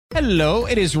Hello,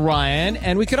 it is Ryan,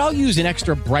 and we could all use an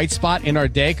extra bright spot in our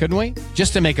day, couldn't we?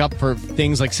 Just to make up for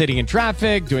things like sitting in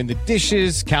traffic, doing the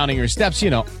dishes, counting your steps,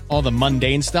 all the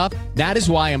mundane stuff. That is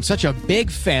why I'm such a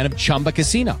big fan of Chumba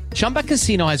Casino. Chumba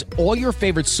Casino has all your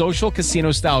favorite social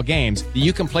casino-style games that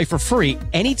you can play for free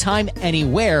anytime,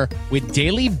 anywhere with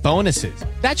daily bonuses.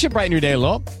 That should brighten your day a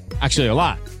little. Actually, a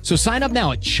lot. So sign up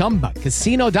now at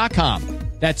ChumbaCasino.com.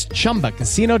 That's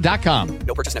ChumbaCasino.com.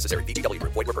 No purchase necessary. VGW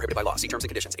Group. Void where prohibited by law. See terms and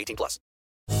conditions. 18+.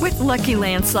 With Lucky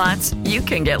Land Slots, you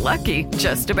can get lucky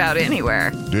just about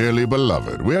anywhere. Dearly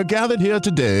beloved, we are gathered here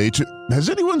today to... Has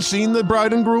anyone seen the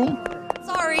bride and groom?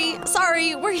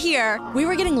 Sorry, we're here. We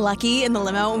were getting lucky in the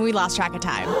limo and we lost track of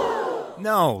time.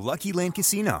 No, Lucky Land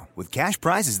Casino, with cash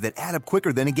prizes that add up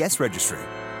quicker than a guest registry.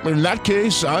 In that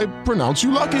case, I pronounce you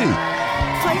lucky.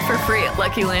 Play for free at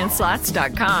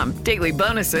LuckyLandSlots.com. Daily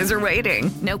bonuses are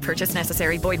waiting. No purchase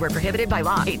necessary. Void where prohibited by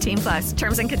law. 18+.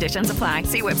 Terms and conditions apply.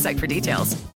 See website for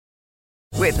details.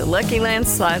 With the Lucky Land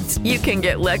Slots, you can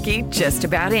get lucky just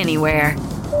about anywhere.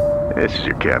 This is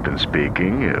your captain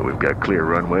speaking. We've got clear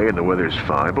runway and the weather's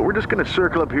fine, but we're just going to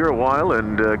circle up here a while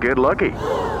and get lucky.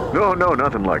 No,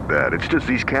 nothing like that. It's just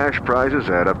these cash prizes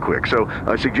add up quick. So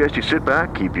I suggest you sit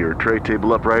back, keep your tray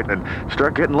table upright, and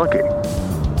start getting lucky.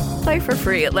 Play for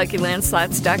free at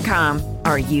LuckyLandSlots.com.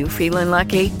 Are you feeling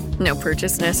lucky? No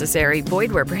purchase necessary.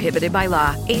 Void where prohibited by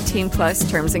law. 18+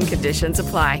 terms and conditions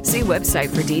apply. See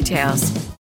website for details.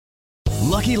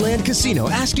 Lucky Land Casino,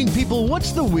 asking people,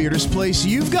 what's the weirdest place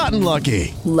you've gotten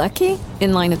lucky? Lucky?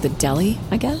 In line at the deli,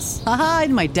 I guess? Aha,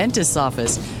 in my dentist's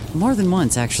office. More than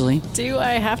once, actually. Do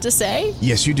I have to say?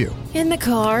 Yes, you do. In the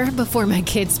car before my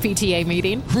kids' PTA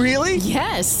meeting. Really?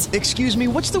 Yes. Excuse me,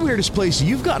 what's the weirdest place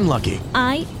you've gotten lucky?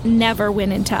 I never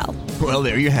win and tell. Well,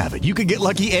 there you have it. You can get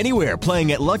lucky anywhere,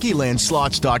 playing at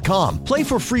LuckyLandSlots.com. Play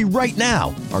for free right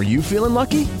now. Are you feeling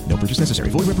lucky? No purchase necessary.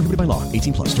 Void where prohibited by law.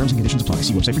 18+. Terms and conditions apply.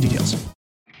 See website for details.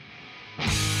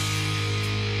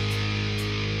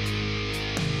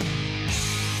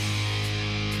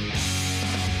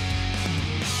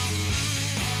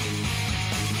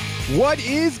 What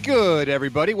is good,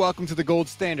 everybody? Welcome to the Gold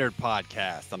Standard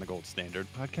Podcast on the Gold Standard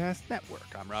Podcast Network.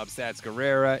 I'm Rob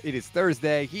Sats-Guerrera. It is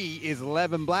Thursday. He is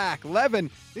Levin Black. Levin,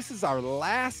 this is our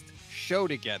last show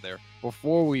together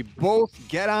before we both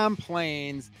get on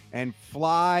planes and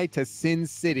fly to Sin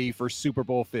City for Super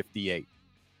Bowl 58.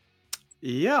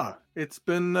 Yeah, it's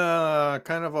been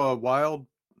kind of a wild...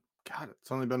 God, it's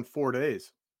only been 4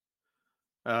 days.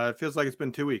 It feels like it's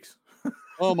been 2 weeks.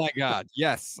 Oh my God.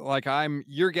 Yes. Like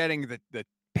you're getting the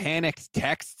panicked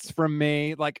texts from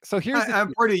me. Like, so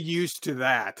I'm pretty used to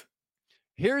that.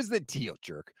 Here's the deal,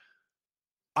 jerk.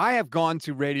 I have gone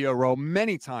to Radio Row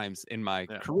many times in my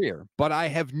career, but I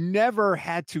have never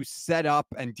had to set up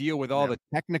and deal with all the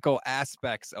technical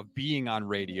aspects of being on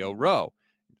Radio Row.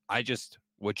 I just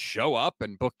would show up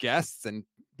and book guests and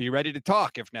be ready to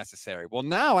talk if necessary. Well,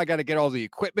 now I got to get all the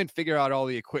equipment, figure out all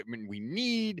the equipment we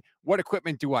need. What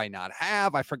equipment do I not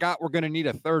have? I forgot we're going to need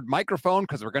a third microphone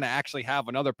because we're going to actually have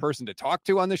another person to talk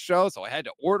to on the show. So I had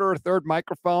to order a third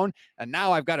microphone. And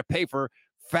now I've got to pay for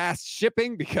fast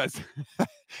shipping because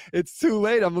it's too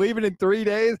late. I'm leaving in 3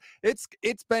 days. It's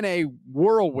been a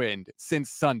whirlwind since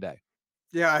Sunday.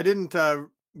 Yeah, I didn't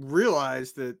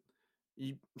realize that.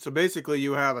 So basically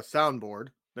you have a soundboard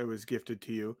that was gifted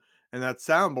to you. And that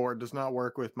soundboard does not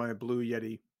work with my Blue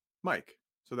Yeti mic.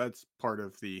 So that's part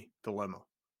of the dilemma.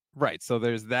 Right. So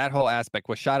there's that whole aspect.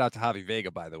 Well, shout out to Javi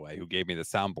Vega, by the way, who gave me the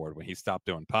soundboard when he stopped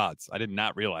doing pods. I did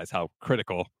not realize how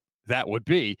critical that would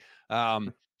be.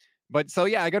 But so,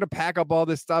 yeah, I got to pack up all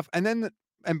this stuff. And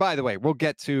by the way, we'll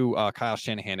get to Kyle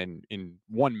Shanahan in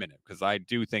 1 minute, because I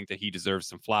do think that he deserves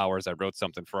some flowers. I wrote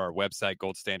something for our website,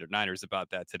 Gold Standard Niners,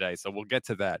 about that today. So we'll get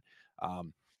to that.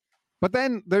 But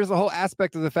then there's a whole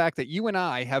aspect of the fact that you and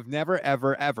I have never,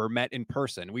 ever, ever met in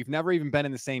person. We've never even been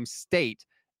in the same state.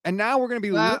 And now we're going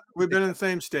to be... We've been in the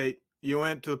same state. You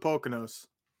went to the Poconos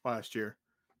last year.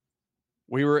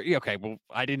 We were... Okay, well,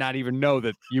 I did not even know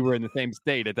that you were in the same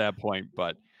state at that point.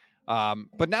 But now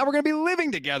we're going to be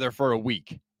living together for a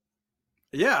week.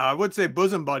 Yeah, I would say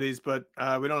bosom buddies, but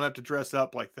we don't have to dress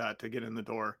up like that to get in the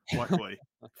door, luckily.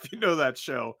 If you know that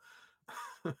show.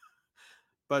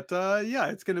 But yeah,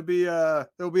 it's going to be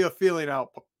there'll be a feeling out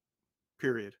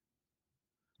period.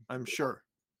 I'm sure.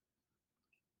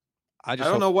 I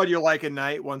don't know what you're like at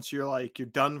night once you're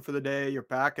done for the day, you're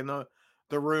back in the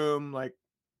room. Like,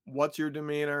 what's your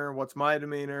demeanor? What's my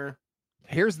demeanor?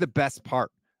 Here's the best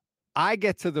part. I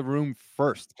get to the room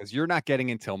first because you're not getting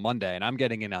in till Monday and I'm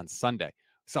getting in on Sunday.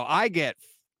 So I get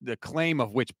the claim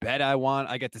of which bed I want.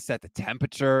 I get to set the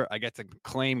temperature. I get to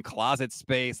claim closet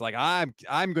space. Like I'm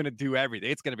going to do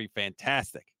everything. It's going to be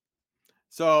fantastic.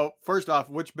 So first off,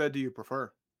 which bed do you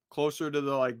prefer? Closer to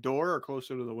the like door or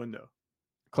closer to the window?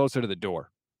 Closer to the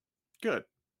door. Good.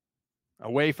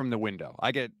 Away from the window.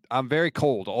 I'm very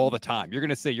cold all the time. You're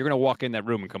going to walk in that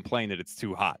room and complain that it's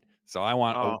too hot. So I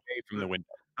want away from the window.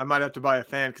 I might have to buy a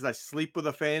fan because I sleep with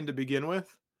a fan to begin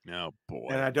with. Oh boy.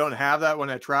 And I don't have that when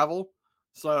I travel.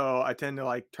 So I tend to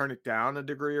like turn it down a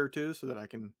degree or two so that I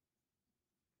can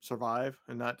survive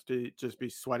and not just be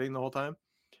sweating the whole time.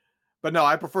 But no,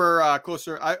 I prefer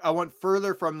closer. I want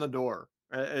further from the door.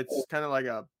 It's kind of like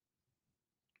I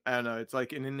don't know. It's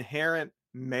like an inherent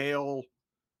male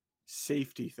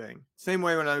safety thing. Same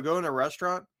way when I go in a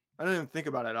restaurant, I don't even think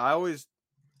about it.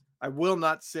 I will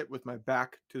not sit with my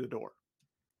back to the door.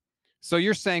 So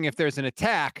you're saying if there's an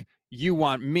attack, you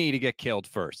want me to get killed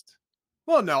first?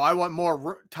 Well, no, I want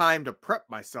more time to prep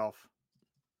myself.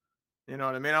 You know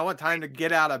what I mean? I want time to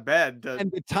get out of bed.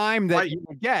 And the time that you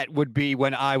would get would be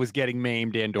when I was getting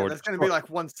maimed and/or. That's going to be like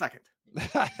 1 second.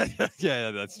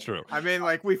 Yeah, that's true. I mean,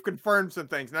 like we've confirmed some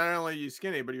things. Not only are you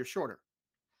skinny, but you're shorter.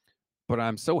 But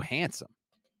I'm so handsome.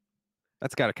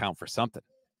 That's got to count for something.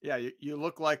 Yeah, you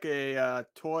look like a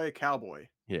toy cowboy.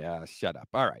 Yeah, shut up.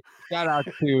 All right. Shout out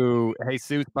to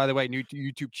Jesus, by the way, new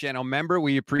YouTube channel member.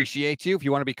 We appreciate you. If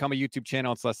you want to become a YouTube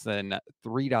channel, it's less than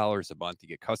 $3 a month. You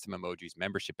get custom emojis,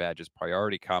 membership badges,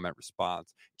 priority comment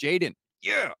response. Jaden,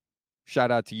 yeah. Shout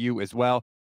out to you as well.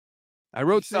 I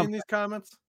wrote some these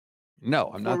comments. No,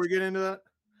 I'm not. Before we get into that,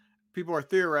 people are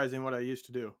theorizing what I used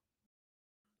to do.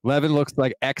 Levin looks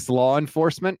like ex-law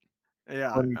enforcement.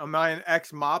 Yeah. Am I an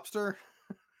ex-mobster?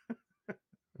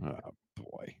 Oh,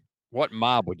 boy. What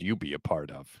mob would you be a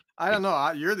part of? I don't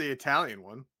know. You're the Italian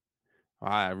one.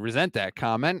 I resent that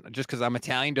comment. Just because I'm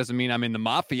Italian doesn't mean I'm in the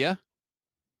mafia.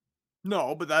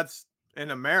 No, but that's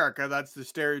in America. That's the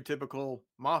stereotypical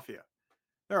mafia.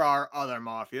 There are other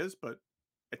mafias, but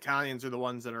Italians are the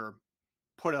ones that are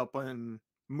put up in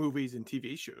movies and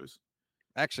TV shows.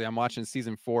 Actually, I'm watching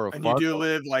season 4 of And Fargo. You do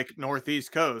live like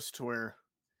Northeast Coast where,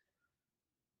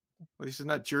 at least it's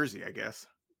not Jersey, I guess.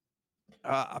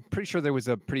 I'm pretty sure there was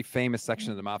a pretty famous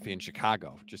section of the mafia in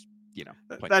Chicago. Just,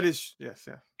 that is, yes,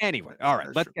 yeah. Anyway, all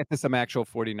right, let's get to some actual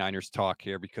 49ers talk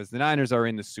here because the Niners are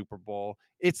in the Super Bowl.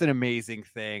 It's an amazing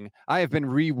thing. I have been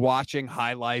rewatching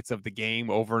highlights of the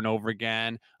game over and over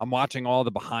again. I'm watching all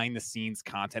the behind the scenes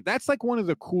content. That's like one of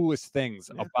the coolest things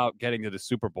about getting to the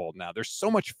Super Bowl now. There's so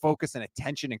much focus and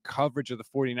attention and coverage of the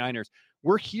 49ers.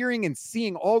 We're hearing and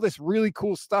seeing all this really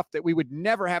cool stuff that we would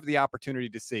never have the opportunity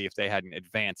to see if they hadn't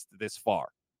advanced this far.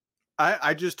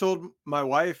 I just told my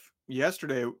wife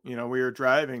yesterday, we were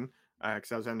driving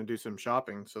because I was having to do some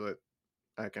shopping so that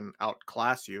I can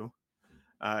outclass you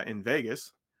in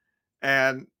Vegas.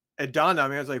 And it dawned on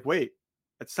me, I was like, wait,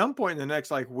 at some point in the next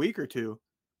like week or two,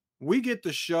 we get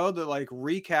the show that like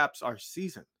recaps our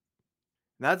season.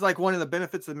 And that's like one of the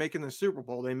benefits of making the Super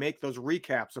Bowl. They make those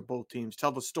recaps of both teams,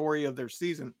 tell the story of their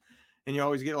season. And you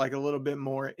always get like a little bit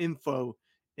more info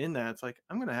in that. It's like,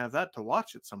 I'm going to have that to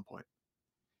watch at some point.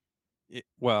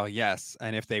 Well, yes.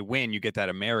 And if they win, you get that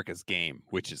America's game,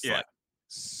 which is like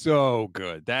so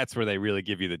good. That's where they really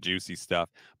give you the juicy stuff.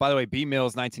 By the way, B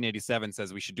Mills 1987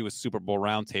 says we should do a Super Bowl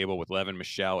roundtable with Levin,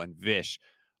 Michelle, and Vish.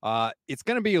 It's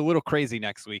going to be a little crazy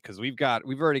next week because we've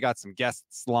already got some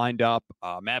guests lined up.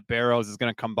 Matt Barrows is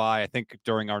going to come by, I think,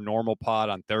 during our normal pod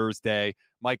on Thursday.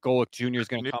 Mike Golick Jr. is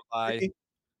going to come by.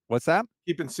 What's that?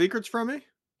 Keeping secrets from me?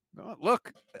 Oh,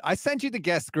 look, I sent you the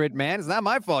guest grid, man. It's not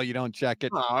my fault you don't check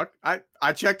it. Oh,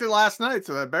 I checked it last night,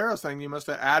 so that Barrows thing you must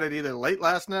have added either late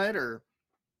last night or...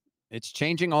 It's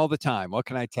changing all the time. What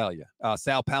can I tell you?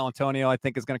 Sal Palantonio, I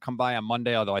think, is going to come by on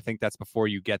Monday, although I think that's before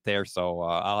you get there, so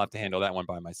I'll have to handle that one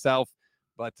by myself.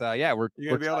 But, yeah, we're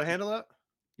going to be able to handle that?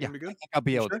 Yeah, be good? I think I'll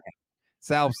be able to.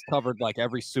 Sal's covered, like,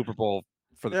 every Super Bowl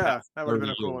for the past that would have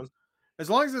been a cool one. As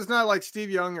long as it's not like Steve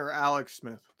Young or Alex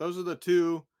Smith. Those are the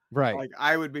two... Right. Like,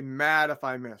 I would be mad if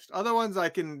I missed. Other ones I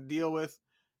can deal with.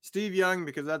 Steve Young,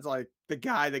 because that's like the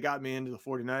guy that got me into the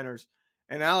 49ers.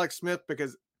 And Alex Smith,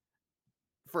 because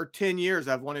for 10 years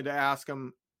I've wanted to ask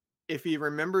him if he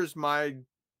remembers my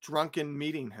drunken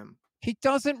meeting him. He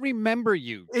doesn't remember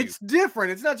you. Dude. It's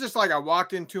different. It's not just like I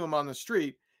walked into him on the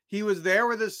street. He was there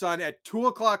with his son at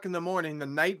 2:00 in the morning, the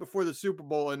night before the Super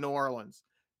Bowl in New Orleans.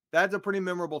 That's a pretty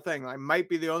memorable thing. I might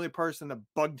be the only person that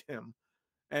bugged him.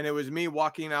 And it was me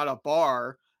walking out a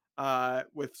bar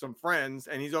with some friends,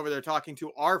 and he's over there talking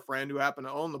to our friend who happened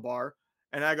to own the bar.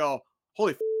 And I go,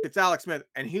 holy it's Alex Smith.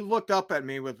 And he looked up at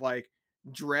me with like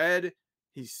dread.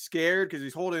 He's scared because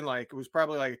he's holding like, it was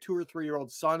probably like a 2 or 3 year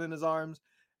old son in his arms.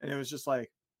 And it was just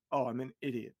like, oh, I'm an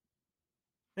idiot.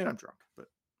 And I'm drunk, but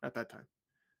at that time.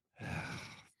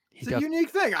 It's a unique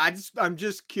thing. I'm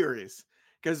just curious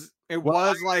because it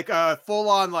was like a full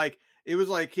on, like, it was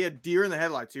like he had deer in the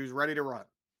headlights. He was ready to run.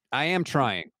 I am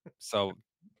trying. So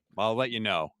I'll let you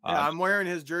know. Yeah, I'm wearing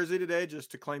his jersey today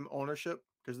just to claim ownership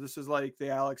because this is like the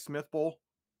Alex Smith Bowl.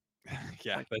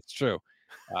 Yeah, that's true.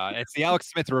 It's the Alex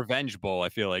Smith Revenge Bowl. I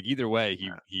feel like either way,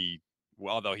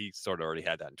 although he sort of already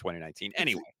had that in 2019.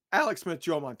 Anyway, Alex Smith,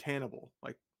 Joe Montana Bowl.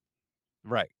 Like,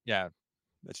 right. Yeah,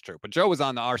 that's true. But Joe was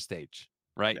on our stage,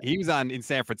 right? Yeah. He was in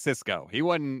San Francisco. He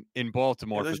wasn't in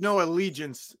Baltimore. Yeah, there's no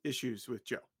allegiance issues with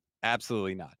Joe.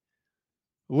 Absolutely not.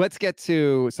 Let's get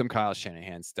to some Kyle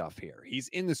Shanahan stuff here. He's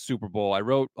in the Super Bowl. I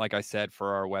wrote, like I said,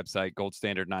 for our website,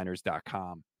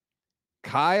 goldstandardniners.com.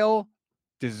 Kyle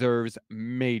deserves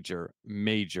major,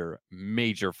 major,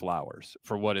 major flowers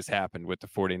for what has happened with the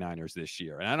 49ers this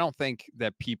year. And I don't think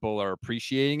that people are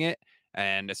appreciating it.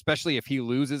 And especially if he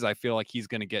loses, I feel like he's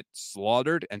going to get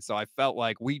slaughtered. And so I felt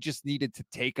like we just needed to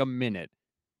take a minute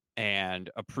and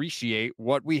appreciate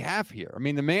what we have here. I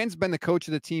mean, the man's been the coach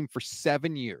of the team for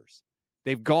 7 years.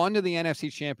 They've gone to the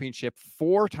NFC Championship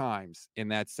 4 times in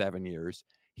that 7 years.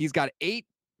 He's got 8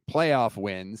 playoff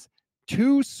wins,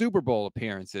 2 Super Bowl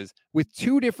appearances with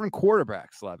 2 different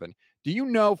quarterbacks, Levin. Do you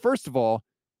know, first of all,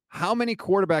 how many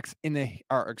quarterbacks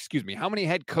how many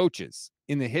head coaches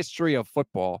in the history of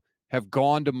football have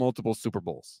gone to multiple Super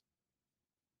Bowls?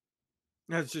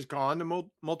 It's just gone to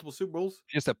multiple Super Bowls?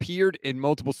 Just appeared in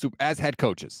multiple as head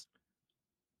coaches.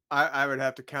 I would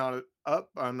have to count it up.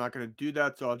 I'm not going to do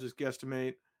that, so I'll just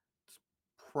guesstimate. It's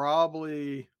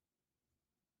probably,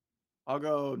 I'll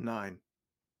go 9.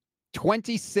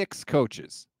 26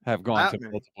 coaches have gone to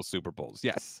multiple Super Bowls.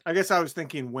 Yes. I guess I was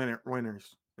thinking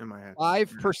winners in my head.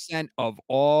 5% of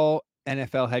all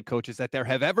NFL head coaches that there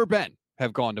have ever been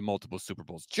have gone to multiple Super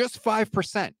Bowls. Just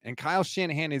 5%. And Kyle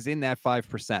Shanahan is in that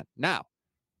 5%. Now,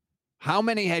 how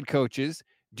many head coaches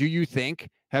do you think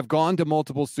have gone to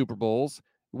multiple Super Bowls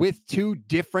with 2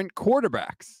 different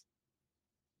quarterbacks?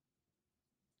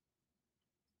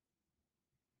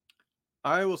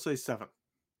 I will say 7.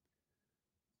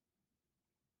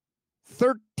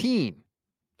 13.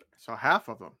 So half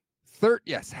of them.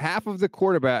 Yes, half of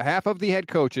the head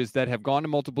coaches that have gone to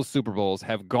multiple Super Bowls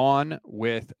have gone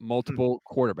with multiple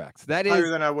quarterbacks. That is higher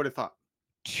than I would have thought.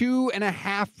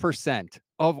 2.5%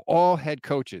 of all head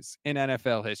coaches in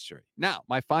NFL history. Now,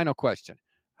 my final question.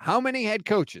 How many head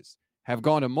coaches have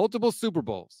gone to multiple Super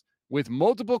Bowls with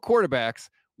multiple quarterbacks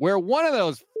where one of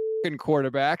those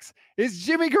quarterbacks is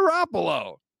Jimmy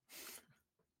Garoppolo?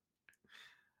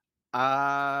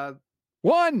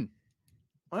 1.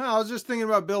 Well, I was just thinking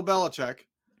about Bill Belichick.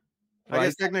 Right. I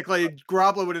guess technically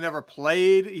Garoppolo would have never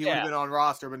played. He would have been on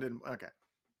roster, but didn't. Okay.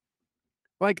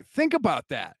 Like, think about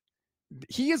that.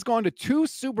 He has gone to 2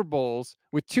 Super Bowls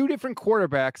with 2 different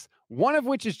quarterbacks, one of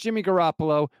which is Jimmy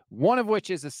Garoppolo, one of which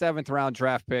is a 7th round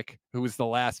draft pick who was the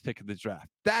last pick of the draft.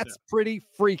 That's pretty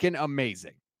freaking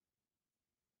amazing.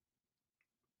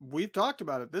 We've talked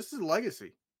about it. This is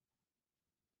legacy.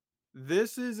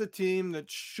 This is a team that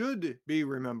should be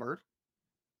remembered,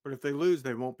 but if they lose,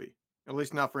 they won't be. At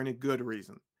least not for any good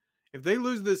reason. If they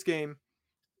lose this game,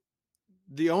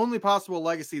 the only possible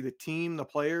legacy the team, the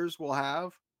players will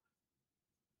have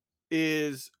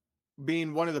is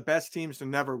being one of the best teams to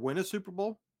never win a Super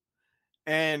Bowl.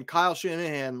 And Kyle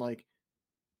Shanahan, like,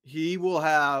 he will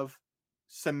have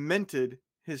cemented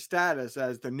his status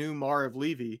as the new Marv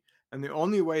Levy. And the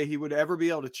only way he would ever be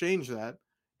able to change that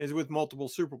is with multiple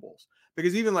Super Bowls.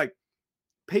 Because even like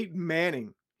Peyton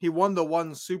Manning, he won the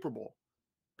 1 Super Bowl.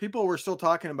 People were still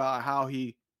talking about how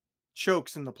he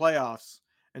chokes in the playoffs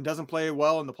and doesn't play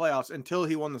well in the playoffs until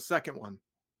he won the 2nd one.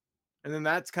 And then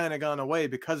that's kind of gone away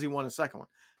because he won a 2nd one.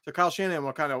 So Kyle Shanahan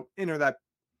will kind of enter that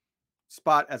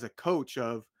spot as a coach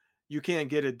of, you can't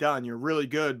get it done. You're really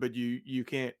good, but you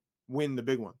can't win the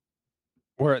big one.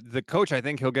 Where the coach I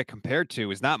think he'll get compared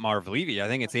to is not Marv Levy. I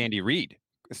think it's Andy Reid,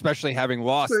 especially having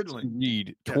lost to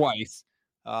Reid twice.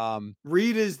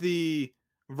 Reid is the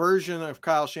version of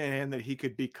Kyle Shanahan that he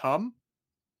could become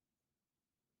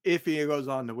if he goes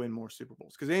on to win more Super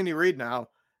Bowls. Because Andy Reid now,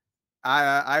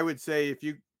 I would say if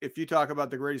you talk about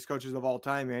the greatest coaches of all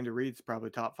time, Andy Reid's probably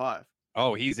top 5.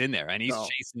 Oh, he's in there, and he's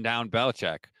chasing down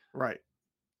Belichick. Right.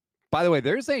 By the way,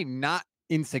 there's a not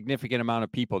insignificant amount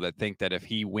of people that think that if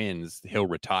he wins, he'll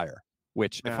retire.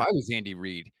 Which, if I was Andy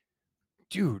Reid,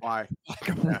 dude, why?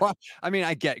 I mean,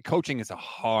 I get coaching is a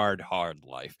hard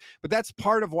life, but that's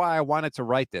part of why I wanted to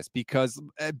write this, because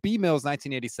B Mills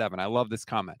 1987, I love this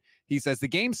comment. He says the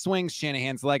game swings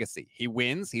Shanahan's legacy. He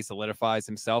wins, he solidifies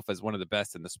himself as one of the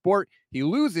best in the sport. He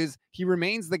loses, he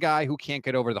remains the guy who can't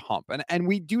get over the hump. And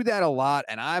we do that a lot,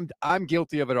 and I'm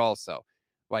guilty of it also.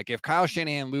 Like, if Kyle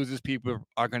Shanahan loses, people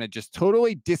are going to just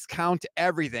totally discount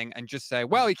everything and just say,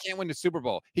 well, he can't win the Super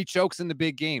Bowl. He chokes in the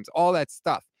big games, all that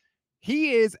stuff.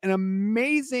 He is an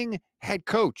amazing head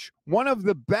coach, one of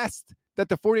the best that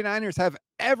the 49ers have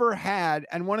ever had,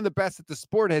 and one of the best that the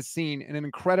sport has seen in an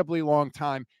incredibly long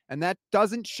time. And that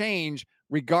doesn't change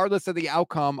regardless of the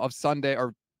outcome of Sunday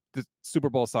or the Super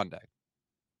Bowl Sunday.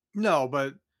 No,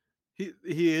 but he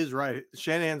is right.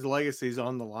 Shanahan's legacy is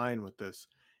on the line with this.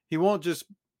 He won't just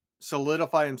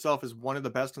solidify himself as one of the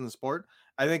best in the sport.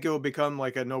 I think it will become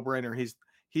like a no-brainer.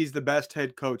 He's the best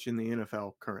head coach in the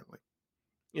NFL currently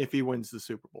if he wins the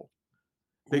Super Bowl.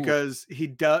 Because he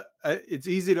does, it's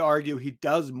easy to argue he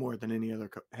does more than any other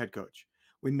head coach.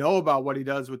 We know about what he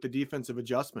does with the defensive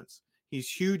adjustments. He's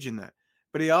huge in that.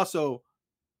 But he also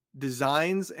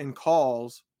designs and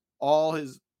calls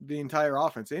the entire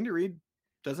offense. Andy Reid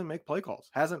doesn't make play calls,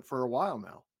 hasn't for a while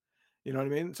now. You know what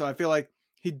I mean? So I feel like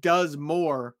he does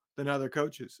more than other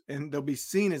coaches, and they'll be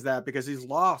seen as that because he's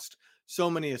lost so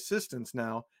many assistants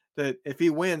now that if he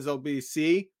wins, they'll be,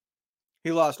 see,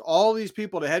 he lost all these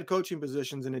people to head coaching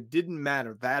positions and it didn't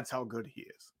matter. That's how good he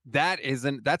is.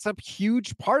 That's a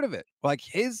huge part of it. Like,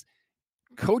 his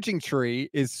coaching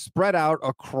tree is spread out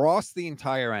across the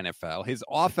entire NFL. His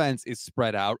offense is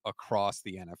spread out across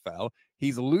the NFL.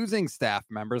 He's losing staff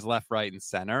members left, right, and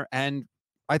center. And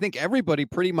I think everybody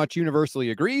pretty much universally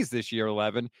agrees this year,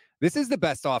 11, this is the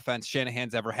best offense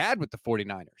Shanahan's ever had with the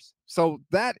 49ers. So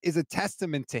that is a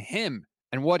testament to him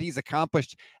and what he's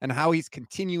accomplished and how he's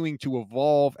continuing to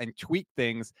evolve and tweak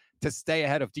things to stay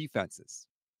ahead of defenses.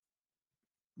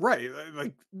 Right.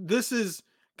 Like, this is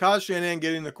Kyle Shanahan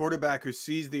getting the quarterback who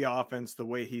sees the offense the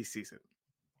way he sees it.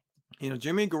 You know,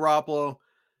 Jimmy Garoppolo,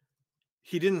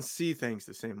 he didn't see things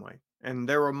the same way. And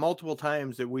there were multiple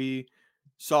times that we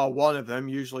saw one of them,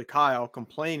 usually Kyle,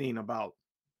 complaining about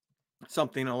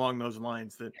something along those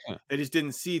lines, that they just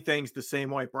didn't see things the same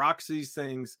way. Brock sees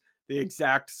things the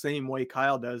exact same way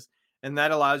Kyle does. And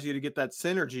that allows you to get that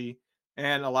synergy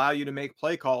and allow you to make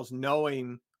play calls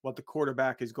knowing what the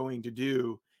quarterback is going to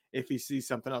do if he sees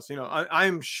something else. You know,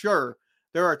 I'm sure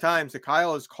there are times that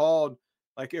Kyle has called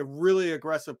like a really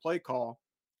aggressive play call,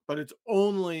 but it's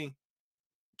only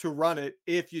to run it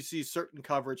if you see certain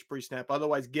coverage pre-snap.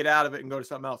 Otherwise, get out of it and go to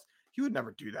something else. He would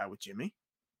never do that with Jimmy.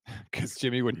 Because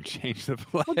Jimmy wouldn't change the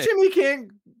play. Well, Jimmy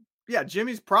can't. Yeah,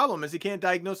 Jimmy's problem is he can't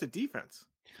diagnose a defense.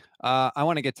 I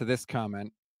want to get to this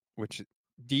comment, which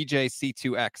DJ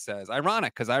C2X says,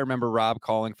 ironic, because I remember Rob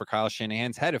calling for Kyle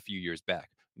Shanahan's head a few years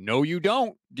back. No, you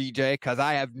don't, DJ, because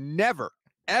I have never,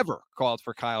 ever called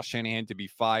for Kyle Shanahan to be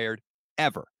fired,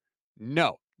 ever.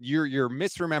 No, you're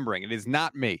misremembering. It is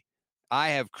not me. I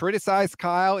have criticized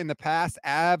Kyle in the past.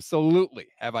 Absolutely.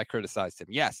 Have I criticized him?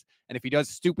 Yes. And if he does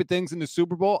stupid things in the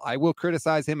Super Bowl, I will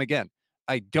criticize him again.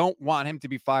 I don't want him to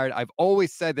be fired. I've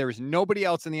always said there is nobody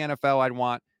else in the NFL I'd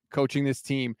want coaching this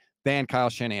team than Kyle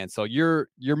Shanahan. So you're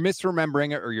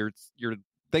misremembering it, or you're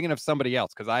thinking of somebody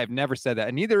else, because I have never said that.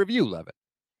 And neither of you, Levitt.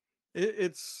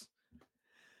 It's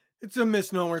a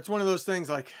misnomer. It's one of those things,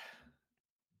 like,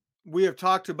 we have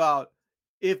talked about,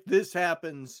 if this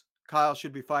happens, Kyle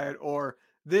should be fired, or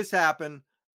this happened,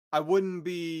 I wouldn't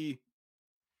be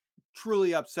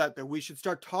truly upset that we should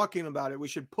start talking about it. We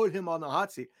should put him on the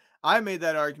hot seat. I made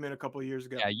that argument a couple of years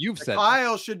ago. Yeah, you've said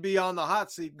Kyle should be on the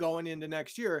hot seat going into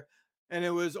next year. And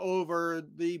it was over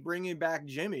the bringing back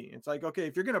Jimmy. It's like, okay,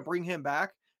 if you're going to bring him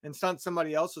back and stunt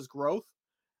somebody else's growth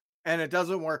and it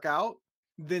doesn't work out,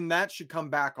 then that should come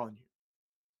back on you.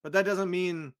 But that doesn't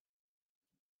mean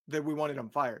that we wanted him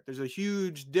fired. There's a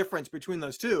huge difference between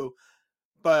those two,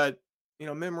 but you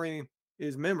know, memory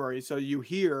is memory. So you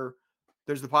hear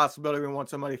there's the possibility we want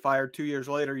somebody fired 2 years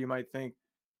later, you might think,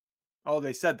 oh,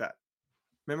 they said that.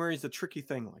 Memory is a tricky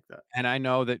thing like that. And I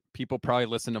know that people probably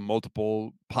listen to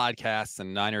multiple podcasts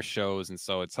and Niners shows, and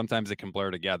so sometimes it can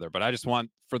blur together. But I just want,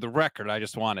 for the record, I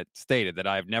just want it stated that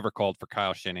I have never called for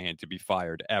Kyle Shanahan to be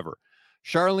fired, ever.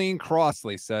 Charlene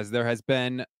Crossley says there has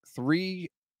been 3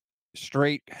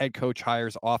 straight head coach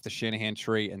hires off the Shanahan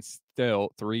tree and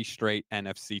still 3 straight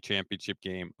NFC championship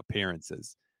game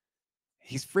appearances.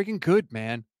 He's freaking good,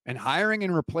 man. And hiring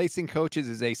and replacing coaches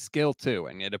is a skill too.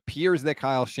 And it appears that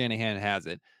Kyle Shanahan has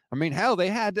it. I mean, hell, they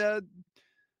had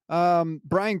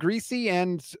Brian Greasy,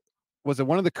 and was it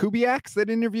one of the Kubiaks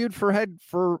that interviewed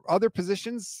for other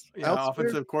positions? Yeah,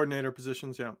 offensive coordinator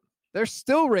positions. Yeah. They're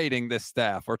still rating this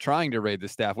staff, or trying to rate the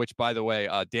staff, which, by the way,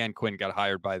 Dan Quinn got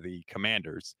hired by the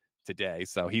Commanders. today.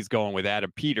 So he's going with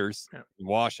Adam Peters in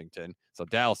Washington. So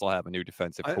Dallas will have a new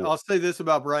defensive coordinator. I'll say this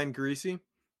about Brian Griese.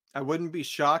 I wouldn't be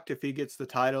shocked if he gets the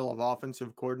title of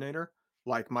offensive coordinator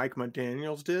like Mike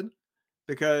McDaniels did,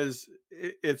 because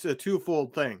it's a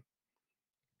twofold thing.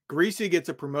 Griese gets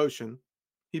a promotion.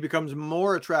 He becomes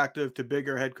more attractive to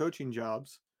bigger head coaching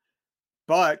jobs,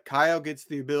 but Kyle gets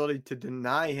the ability to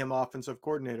deny him offensive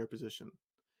coordinator position.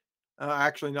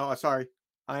 Actually, no, sorry.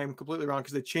 I am completely wrong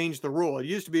because they changed the rule. It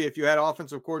used to be if you had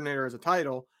offensive coordinator as a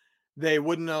title, they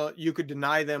wouldn't, you could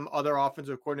deny them other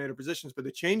offensive coordinator positions, but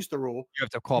they changed the rule. You have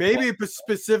to call maybe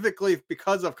specifically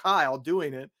because of Kyle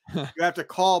doing it. You have to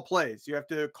call plays. You have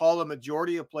to call a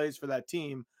majority of plays for that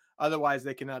team. Otherwise,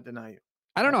 they cannot deny you.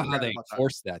 I don't know how they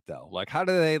enforce that though. Like, how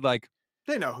do they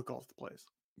They know who calls the plays.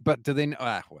 But do they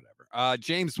know? Whatever.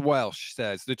 James Welsh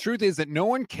says, the truth is that no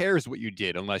one cares what you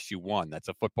did unless you won. That's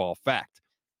a football fact.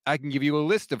 I can give you a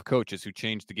list of coaches who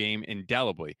changed the game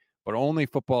indelibly, but only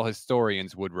football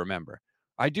historians would remember.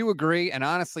 I do agree. And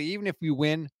honestly, even if we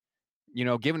win,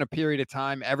 given a period of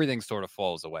time, everything sort of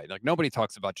falls away. Like, nobody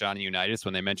talks about Johnny Unitas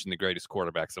when they mention the greatest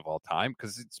quarterbacks of all time,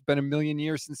 because it's been a million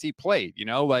years since he played,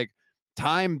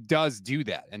 time does do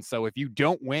that. And so if you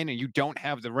don't win and you don't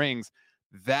have the rings,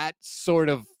 that sort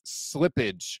of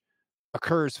slippage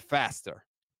occurs faster.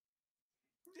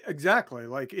 Exactly.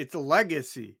 Like, it's a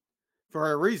legacy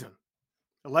for a reason.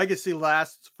 A legacy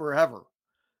lasts forever.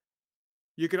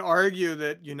 You could argue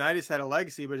that Unitas had a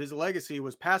legacy, but his legacy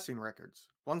was passing records.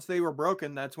 Once they were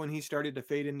broken, that's when he started to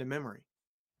fade into memory.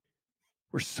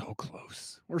 We're so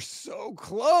close. We're so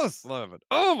close, Levin.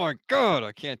 Oh my God,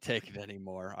 I can't take it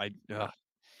anymore.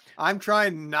 I'm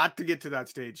trying not to get to that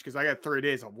stage because I got 3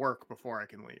 days of work before I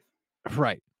can leave.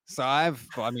 Right. So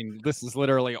this is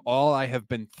literally all I have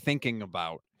been thinking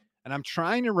about. And I'm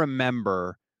trying to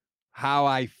remember how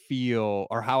I feel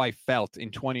or how I felt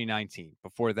in 2019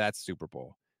 before that Super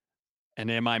Bowl. And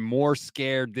am I more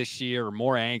scared this year or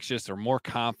more anxious or more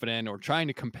confident, or trying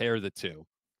to compare the two?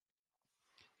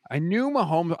 I knew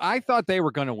Mahomes. I thought they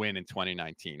were going to win in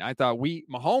 2019. I thought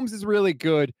Mahomes is really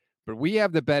good, but we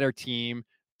have the better team.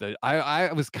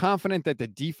 I was confident that the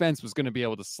defense was going to be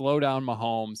able to slow down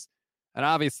Mahomes. And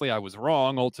obviously I was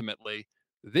wrong ultimately.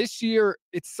 This year,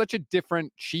 it's such a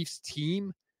different Chiefs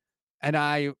team.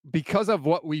 And because of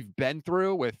what we've been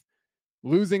through with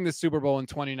losing the Super Bowl in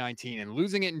 2019 and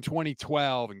losing it in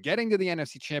 2012 and getting to the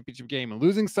NFC Championship game and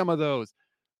losing some of those,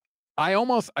 I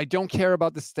don't care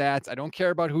about the stats. I don't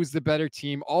care about who's the better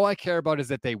team. All I care about is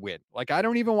that they win. Like, I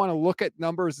don't even want to look at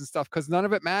numbers and stuff because none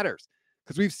of it matters,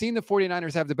 because we've seen the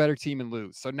 49ers have the better team and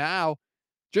lose. So now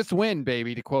just win,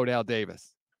 baby, to quote Al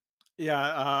Davis. Yeah,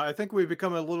 I think we've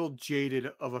become a little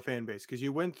jaded of a fan base because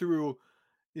you went through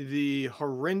the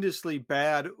horrendously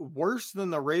bad, worse than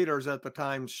the Raiders at the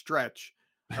time stretch.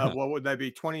 What would that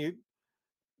be?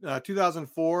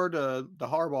 2004 to the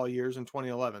Harbaugh years in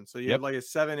 2011. So you had like a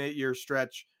 7-8 year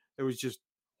stretch that was just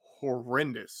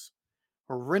horrendously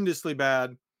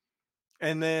bad.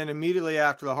 And then immediately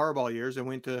after the Harbaugh years, it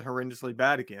went to horrendously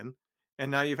bad again. And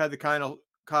now you've had the kind of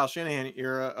Kyle Shanahan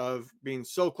era of being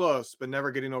so close, but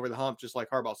never getting over the hump, just like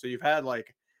Harbaugh. So you've had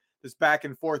like this back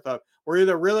and forth of we're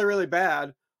either really, really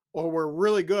bad or we're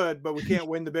really good, but we can't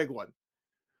win the big one.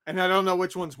 And I don't know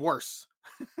which one's worse.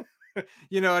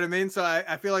 You know what I mean? So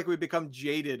I feel like we've become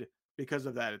jaded because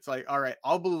of that. It's like, all right,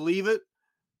 I'll believe it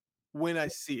when I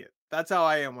see it. That's how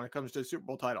I am when it comes to a Super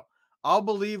Bowl title. I'll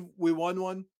believe we won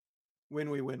one when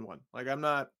we win one. Like,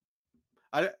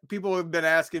 people have been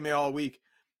asking me all week,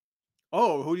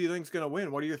 oh, who do you think is going to win?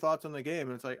 What are your thoughts on the game?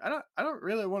 And it's like, I don't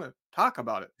really want to talk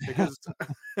about it because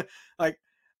like,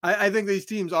 I think these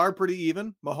teams are pretty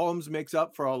even. Mahomes makes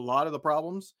up for a lot of the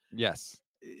problems. Yes.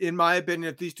 In my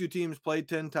opinion, if these two teams played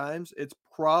 10 times, it's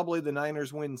probably the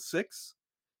Niners win 6.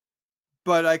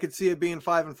 But I could see it being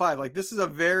 5-5. Like, this is a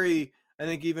very, I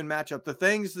think, even matchup. The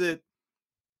things that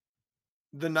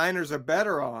the Niners are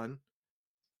better on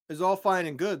is all fine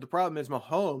and good. The problem is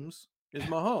Mahomes is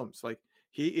Mahomes. Like,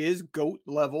 he is GOAT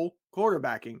level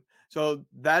quarterbacking. So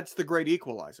that's the great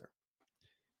equalizer.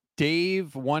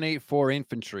 Dave 184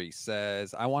 Infantry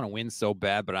says, I want to win so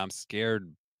bad, but I'm scared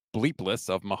bleepless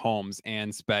of Mahomes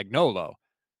and Spagnuolo.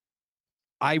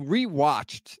 I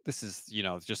rewatched, this is,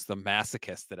 just the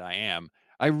masochist that I am.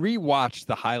 I rewatched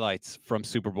the highlights from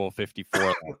Super Bowl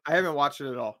 54. I haven't watched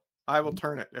it at all. I will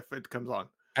turn it if it comes on.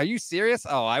 Are you serious?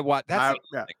 Oh, I watched. Yeah.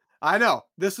 I know.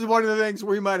 This is one of the things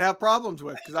we might have problems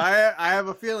with because I have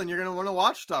a feeling you're going to want to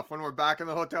watch stuff when we're back in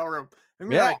the hotel room. And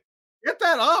be like, get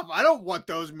that off. I don't want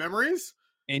those memories.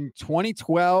 In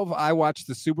 2012, I watched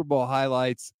the Super Bowl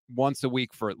highlights once a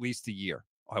week for at least a year.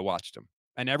 I watched them.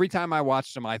 And every time I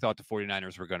watched them, I thought the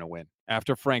 49ers were going to win.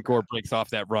 after Frank Gore breaks off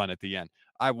that run at the end.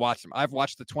 I watched him. I've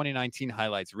watched the 2019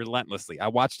 highlights relentlessly. I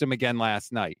watched him again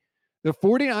last night. The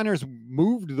 49ers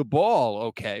moved the ball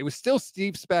okay. It was still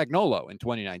Steve Spagnuolo in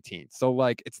 2019. So,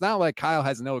 like, it's not like Kyle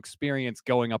has no experience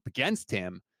going up against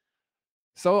him.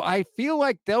 So I feel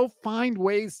like they'll find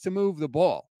ways to move the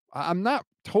ball. I'm not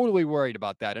totally worried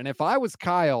about that. And if I was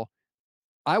Kyle,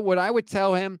 what I would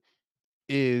tell him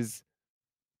is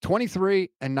 23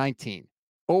 and 19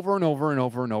 over and over and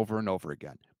over and over and over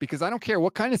again. Because I don't care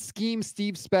what kind of scheme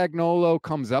Steve Spagnuolo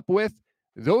comes up with.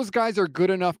 Those guys are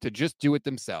good enough to just do it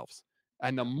themselves.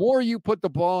 And the more you put the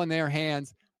ball in their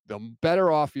hands, the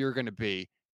better off you're going to be.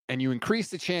 And you increase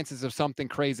the chances of something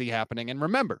crazy happening. And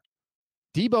remember,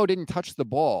 Debo didn't touch the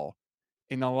ball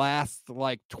in the last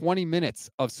 20 minutes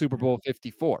of Super Bowl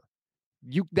 54.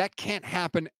 That can't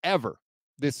happen ever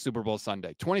this Super Bowl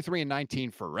Sunday. 23 and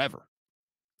 19 forever.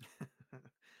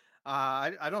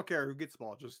 I don't care who gets the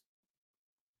ball. Just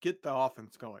get the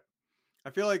offense going. I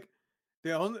feel like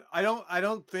I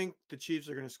don't think the Chiefs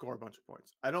are going to score a bunch of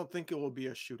points. I don't think it will be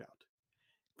a shootout.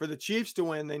 For the Chiefs to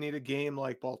win, they need a game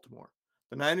like Baltimore.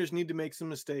 The Niners need to make some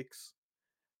mistakes,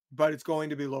 but it's going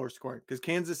to be lower scoring because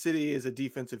Kansas City is a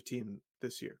defensive team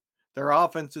this year. Their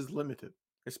offense is limited,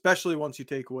 especially once you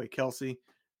take away Kelsey.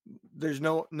 There's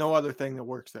no other thing that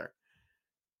works there.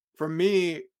 For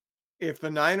me, if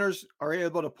the Niners are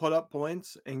able to put up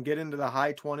points and get into the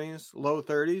high 20s, low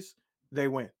 30s, they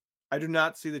win. I do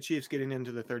not see the Chiefs getting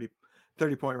into the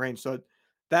 30-point range. So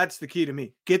that's the key to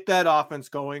me. Get that offense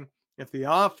going. If the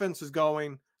offense is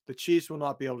going, the Chiefs will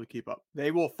not be able to keep up. They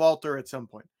will falter at some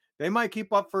point. They might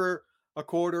keep up for a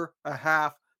quarter, a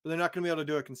half, but they're not going to be able to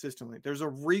do it consistently. There's a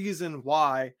reason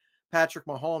why Patrick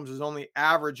Mahomes is only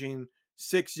averaging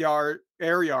 6 air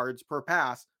yards per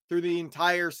pass through the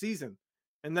entire season.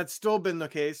 And that's still been the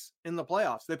case in the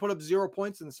playoffs. They put up 0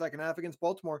 points in the second half against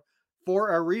Baltimore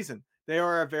for a reason. They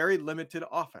are a very limited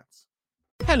offense.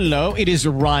 Hello, it is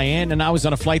Ryan, and I was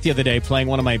on a flight the other day playing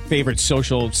one of my favorite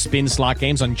social spin slot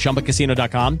games on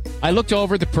ChumbaCasino.com. I looked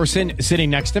over at the person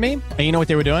sitting next to me, and you know what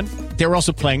they were doing? They were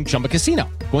also playing Chumba Casino.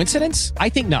 Coincidence? I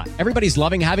think not. Everybody's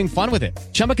loving having fun with it.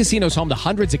 Chumba Casino is home to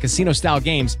hundreds of casino-style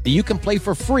games that you can play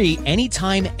for free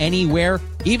anytime, anywhere,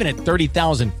 even at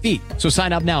 30,000 feet. So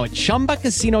sign up now at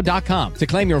ChumbaCasino.com to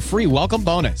claim your free welcome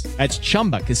bonus. That's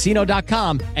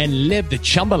ChumbaCasino.com and live the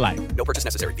Chumba life. No purchase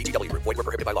necessary. VGW. Void where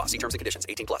prohibited by law. See terms and conditions.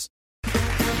 18+.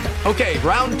 Okay,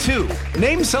 round two.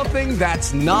 Name something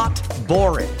that's not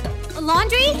boring. A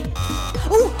laundry?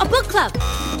 Ooh, a book club.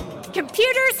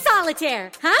 Computer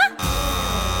solitaire, huh?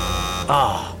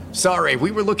 Ah, oh, sorry.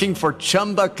 We were looking for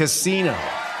Chumba Casino.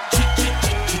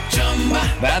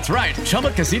 That's right.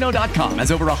 ChumbaCasino.com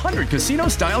has over 100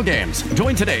 casino-style games.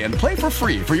 Join today and play for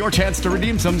free for your chance to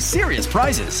redeem some serious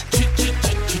prizes.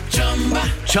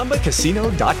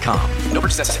 ChumbaCasino.com. No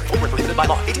purchase necessary. Void where prohibited by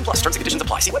law. 18+. Terms and conditions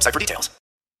apply. See website for details.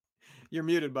 You're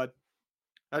muted, bud.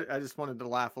 I just wanted to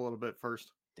laugh a little bit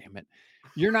first. Damn it.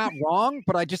 You're not wrong,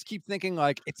 but I just keep thinking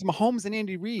it's Mahomes and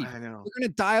Andy Reid. I know. They're going to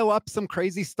dial up some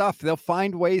crazy stuff. They'll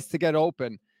find ways to get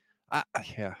open.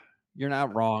 Yeah, you're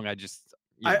not wrong. I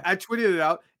tweeted it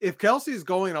out. If Kelsey's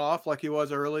going off like he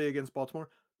was early against Baltimore,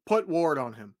 put Ward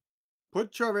on him.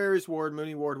 Put Charvarius Ward,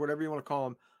 Mooney Ward, whatever you want to call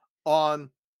him, on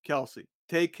Kelsey.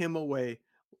 Take him away.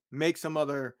 Make some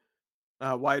other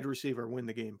wide receiver win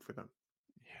the game for them.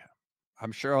 Yeah,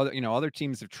 I'm sure other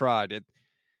teams have tried it.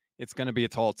 It's going to be a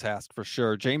tall task for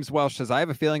sure. James Welsh says, I have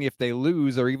a feeling if they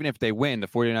lose or even if they win, the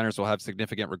 49ers will have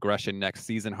significant regression next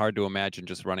season. Hard to imagine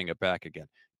just running it back again.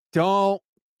 Don't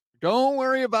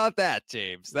worry about that,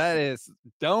 James. That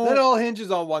all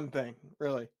hinges on one thing,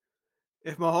 really.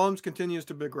 If Mahomes continues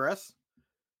to progress,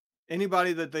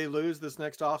 anybody that they lose this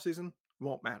next offseason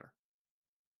won't matter.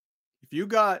 If you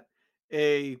got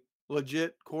a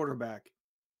legit quarterback,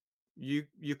 you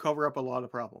cover up a lot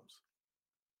of problems.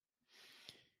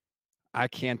 I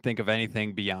can't think of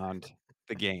anything beyond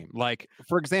the game. Like,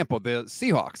 for example, the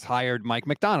Seahawks hired Mike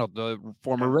McDonald, the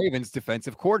former Ravens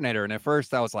defensive coordinator. And at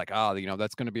first I was like,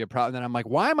 that's going to be a problem. Then I'm like,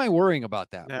 why am I worrying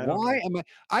about that?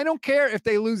 I don't care if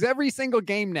they lose every single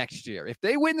game next year. If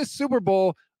they win the Super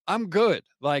Bowl, I'm good.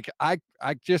 Like, I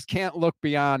just can't look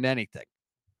beyond anything.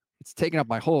 It's taken up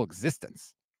my whole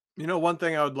existence. You know, one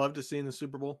thing I would love to see in the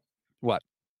Super Bowl? What?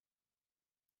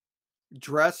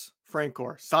 Dress Frank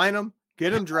Gore. Sign him.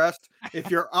 Get him dressed.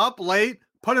 If you're up late,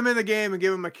 put him in the game and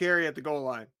give him a carry at the goal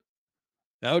line.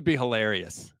 That would be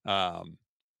hilarious. But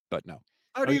no.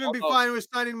 I would even be fine with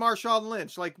signing Marshawn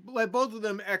Lynch. Like, let both of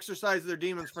them exercise their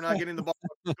demons for not getting the ball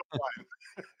at the goal line.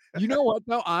 You know what,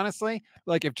 though? Honestly,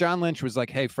 like, if John Lynch was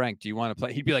like, hey, Frank, do you want to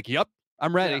play? He'd be like, yep,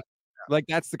 I'm ready. Yeah. Like,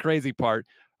 that's the crazy part.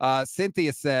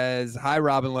 Cynthia says, hi,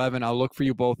 Robin Levin. I'll look for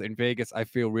you both in Vegas. I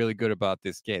feel really good about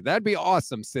this game. That'd be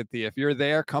awesome, Cynthia. If you're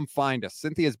there, come find us.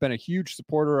 Cynthia's been a huge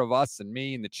supporter of us and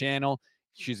me and the channel.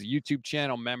 She's a YouTube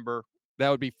channel member. That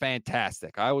would be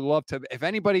fantastic. I would love to. If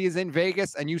anybody is in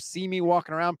Vegas and you see me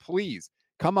walking around, please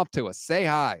come up to us. Say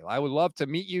hi. I would love to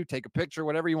meet you, take a picture,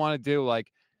 whatever you want to do. Like,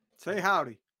 say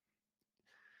howdy.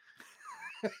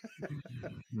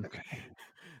 Okay.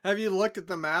 Have you looked at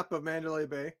the map of Mandalay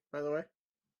Bay, by the way?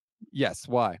 Yes.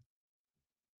 Why?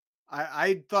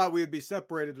 I thought we'd be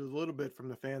separated a little bit from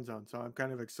the fan zone, so I'm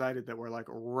kind of excited that we're like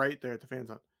right there at the fan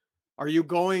zone. Are you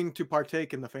going to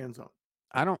partake in the fan zone?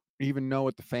 I don't even know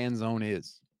what the fan zone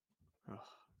is.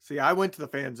 See, I went to the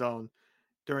fan zone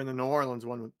during the New Orleans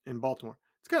one in Baltimore.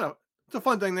 It's a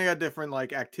fun thing. They got different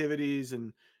like activities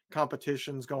and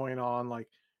competitions going on, like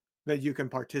that you can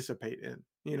participate in.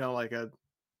 You know, like I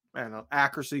don't know,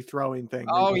 accuracy throwing thing.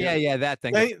 Oh yeah, that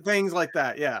thing. Things like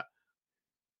that. Yeah.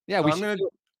 Yeah, so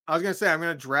I was gonna say I'm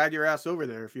gonna drag your ass over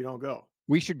there if you don't go.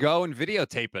 We should go and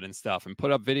videotape it and stuff and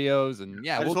put up videos and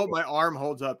I just hope my arm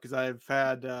holds up because I've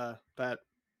had that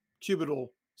cubital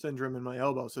syndrome in my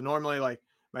elbow. So normally like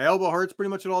my elbow hurts pretty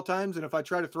much at all times. And if I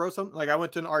try to throw something, like I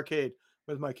went to an arcade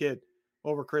with my kid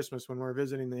over Christmas when we were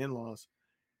visiting the in-laws,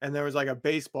 and there was like a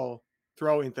baseball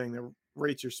throwing thing that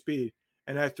rates your speed.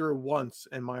 And I threw once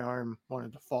and my arm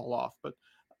wanted to fall off, but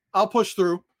I'll push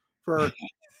through for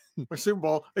Super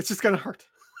Bowl. It's just going to hurt.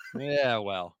 Yeah,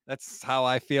 well, that's how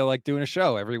I feel like doing a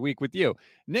show every week with you.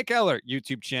 Nick Ellert,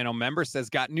 YouTube channel member, says,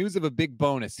 got news of a big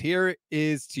bonus. Here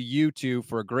is to you two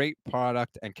for a great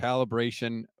product and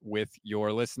calibration with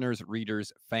your listeners,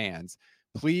 readers, fans.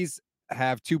 Please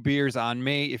have 2 beers on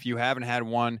me. If you haven't had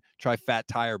one, try Fat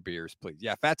Tire beers, please.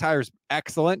 Yeah, Fat Tire's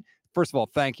excellent. First of all,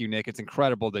 thank you, Nick. It's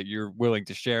incredible that you're willing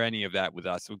to share any of that with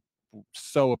us. We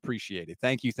so appreciate it.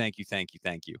 Thank you.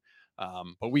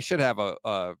 But we should have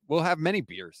we'll have many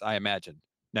beers, I imagine,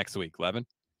 next week, Levin.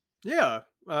 Yeah.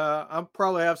 I'll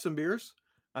probably have some beers.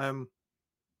 I don't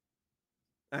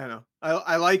know.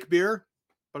 I like beer,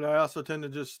 but I also tend to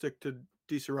just stick to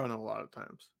Di Serono a lot of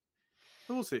times.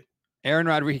 So we'll see. Aaron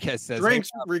Rodriguez says, drinks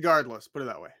regardless, put it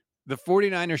that way. The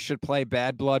 49ers should play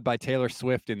Bad Blood by Taylor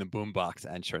Swift in the Boombox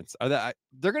entrance.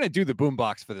 They're going to do the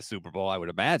Boombox for the Super Bowl, I would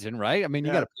imagine, right? I mean,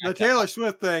 you got the Taylor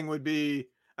Swift thing would be,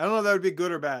 I don't know if that would be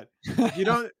good or bad. You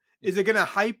don't, is it going to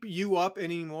hype you up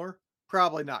anymore?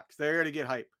 Probably not, because they're going to get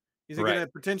hype. Is it going to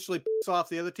potentially piss off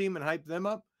the other team and hype them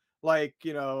up? Like,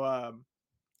 Tucker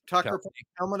put the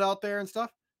helmet out there and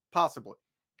stuff? Possibly.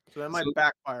 So that might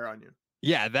backfire on you.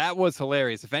 Yeah, that was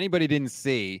hilarious. If anybody didn't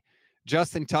see,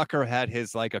 Justin Tucker had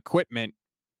his like equipment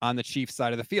on the Chiefs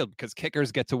side of the field because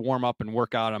kickers get to warm up and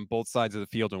work out on both sides of the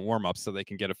field and warm up so they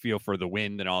can get a feel for the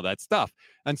wind and all that stuff.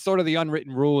 And sort of the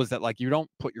unwritten rule is that like you don't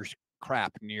put your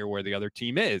crap near where the other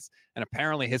team is. And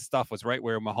apparently his stuff was right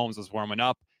where Mahomes was warming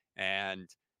up. And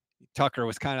Tucker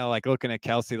was kind of like looking at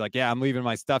Kelsey like, yeah, I'm leaving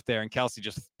my stuff there. And Kelsey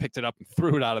just picked it up and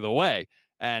threw it out of the way.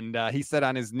 And he said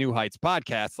on his New Heights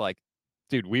podcast, like,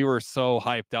 dude, we were so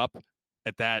hyped up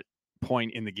at that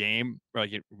point in the game,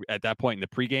 like at that point in the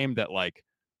pregame, that like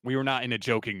we were not in a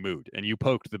joking mood, and you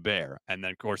poked the bear. And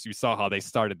then of course you saw how they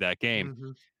started that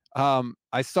game. Mm-hmm.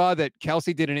 I saw that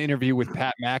Kelsey did an interview with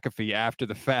Pat McAfee after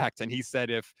the fact, and he said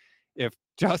if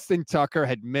Justin Tucker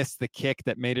had missed the kick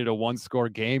that made it a 1-score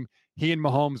game, he and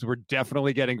Mahomes were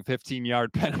definitely getting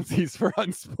 15-yard penalties for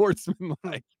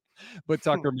unsportsmanlike. But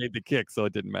Tucker made the kick, so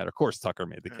it didn't matter. Of course, Tucker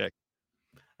made the kick.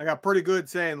 I got pretty good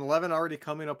saying Levin already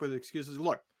coming up with excuses.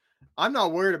 Look, I'm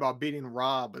not worried about beating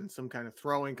Rob in some kind of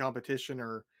throwing competition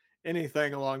or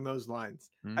anything along those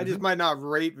lines. Mm-hmm. I just might not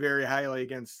rate very highly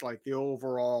against like the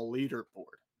overall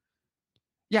leaderboard.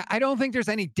 Yeah, I don't think there's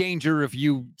any danger of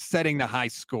you setting the high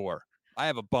score. I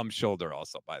have a bum shoulder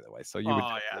also, by the way. So you would.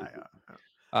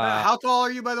 How tall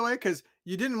are you, by the way? Because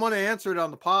you didn't want to answer it on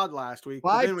the pod last week.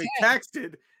 But then we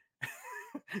texted.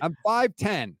 I'm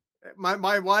 5'10".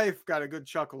 My wife got a good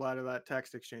chuckle out of that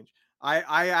text exchange.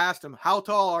 I asked him, how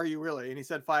tall are you really? And he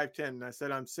said 5'10". And I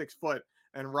said, I'm 6 foot.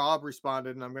 And Rob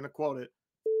responded, and I'm going to quote it.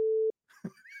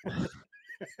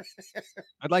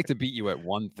 I'd like to beat you at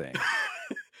one thing.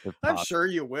 I'm sure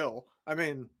you will. I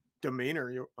mean,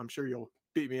 demeanor, I'm sure you'll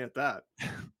beat me at that.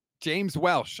 James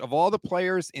Welsh, of all the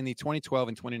players in the 2012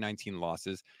 and 2019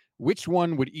 losses, which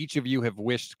one would each of you have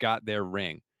wished got their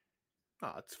ring?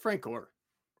 Oh, it's Frank Gore.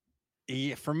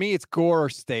 Yeah, for me, it's Gore or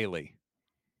Staley.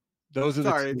 Those are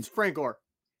Sorry, it's Frank Gore.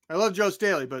 I love Joe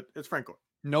Staley, but it's Frank Gore.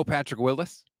 No Patrick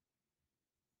Willis?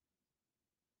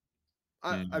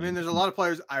 I mean, there's a lot of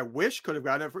players I wish could have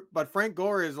gotten it, but Frank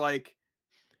Gore is like,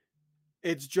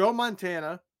 it's Joe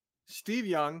Montana, Steve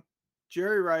Young,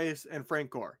 Jerry Rice, and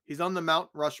Frank Gore. He's on the Mount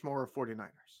Rushmore of 49ers.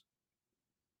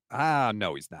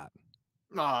 No, he's not.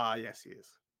 Yes, he is.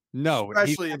 No,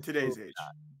 especially in today's age.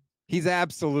 Not. He's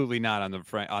absolutely not on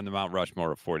the Mount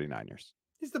Rushmore of 49ers.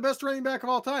 He's the best running back of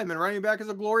all time, and running back is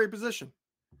a glory position.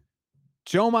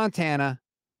 Joe Montana,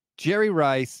 Jerry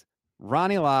Rice,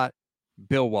 Ronnie Lott,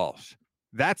 Bill Walsh.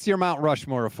 That's your Mount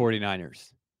Rushmore of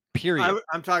 49ers. Period.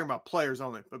 I'm talking about players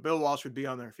only, but Bill Walsh would be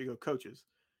on there if you go coaches.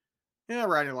 Yeah,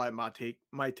 Ronnie Lott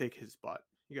might take his spot.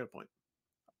 You got a point.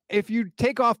 If you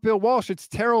take off Bill Walsh, it's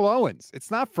Terrell Owens. It's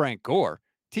not Frank Gore.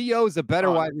 T.O. is a better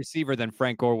wide receiver than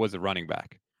Frank Gore was a running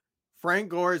back. Frank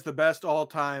Gore is the best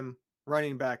all-time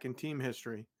running back in team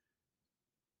history.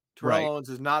 Terrell Owens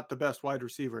is not the best wide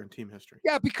receiver in team history.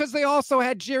 Yeah, because they also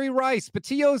had Jerry Rice, but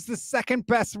T.O. is the second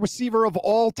best receiver of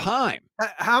all time.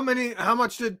 How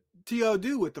much did T.O.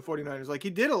 do with the 49ers? Like, he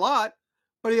did a lot,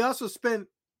 but he also spent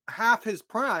half his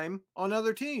prime on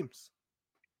other teams.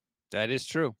 That is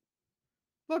true.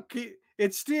 Look,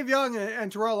 it's Steve Young and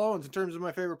Terrell Owens in terms of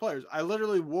my favorite players. I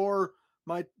literally wore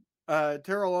my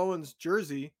Terrell Owens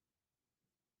jersey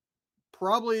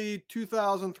probably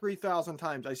 2,000, 3,000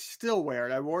 times. I still wear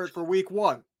it. I wore it for week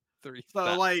 1.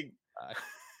 So, like,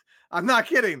 I'm not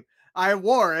kidding. I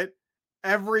wore it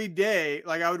every day.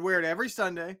 Like, I would wear it every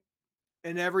Sunday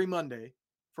and every Monday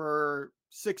for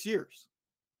 6 years.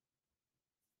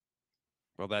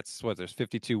 Well, that's what there's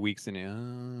 52 weeks in it.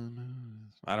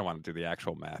 I don't want to do the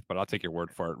actual math, but I'll take your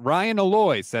word for it. Ryan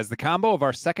Alloy says the combo of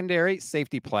our secondary,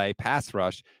 safety play, pass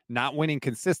rush, not winning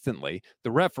consistently,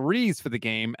 the referees for the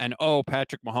game, and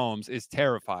Patrick Mahomes is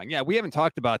terrifying. Yeah, we haven't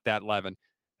talked about that, Levin.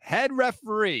 Head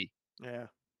referee. Yeah.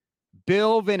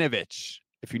 Bill Vinovich.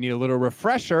 If you need a little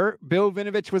refresher, Bill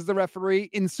Vinovich was the referee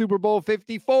in Super Bowl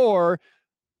 54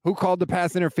 who called the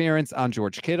pass interference on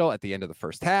George Kittle at the end of the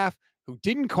first half, who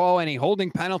didn't call any holding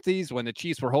penalties when the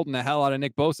Chiefs were holding the hell out of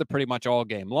Nick Bosa pretty much all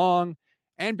game long.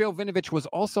 And Bill Vinovich was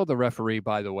also the referee,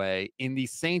 by the way, in the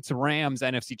Saints-Rams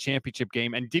NFC Championship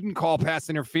game and didn't call pass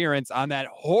interference on that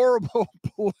horrible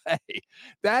play.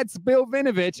 That's Bill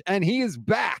Vinovich, and he is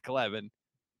back, Levin.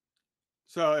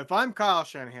 So if I'm Kyle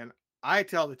Shanahan, I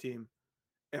tell the team,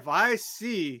 if I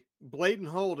see blatant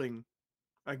holding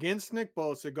against Nick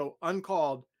Bosa go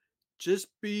uncalled, just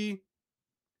be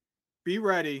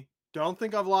ready. Don't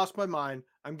think I've lost my mind.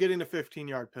 I'm getting a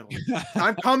 15-yard penalty.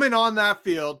 I'm coming on that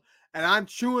field, and I'm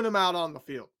chewing him out on the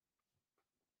field.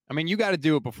 I mean, you got to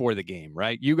do it before the game,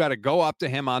 right? You got to go up to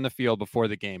him on the field before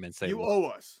the game and say, you owe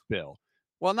us, Bill.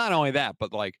 Well, not only that,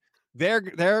 but like they're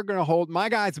going to hold. My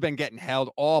guys have been getting held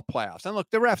all playoffs. And look,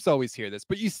 the refs always hear this,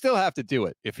 but you still have to do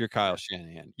it if you're Kyle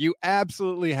Shanahan. You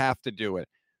absolutely have to do it.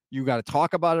 You got to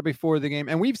talk about it before the game.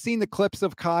 And we've seen the clips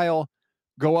of Kyle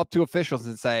go up to officials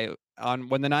and say,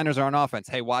 when the Niners are on offense,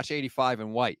 hey, watch 85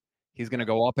 and white. He's going to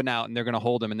go up and out, and they're going to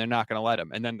hold him, and they're not going to let him.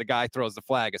 And then the guy throws the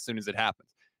flag as soon as it happens.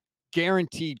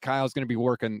 Guaranteed Kyle's going to be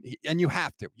working, and you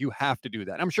have to. You have to do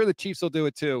that. I'm sure the Chiefs will do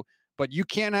it too, but you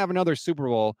can't have another Super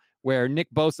Bowl where Nick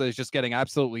Bosa is just getting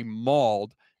absolutely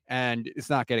mauled, and it's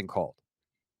not getting called.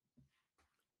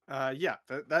 Yeah,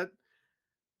 that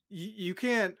you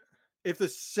can't. If the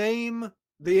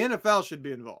NFL should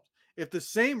be involved. If the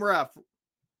same ref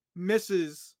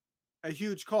misses a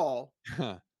huge call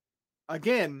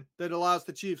again that allows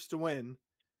the Chiefs to win,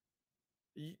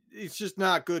 it's just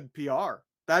not good PR.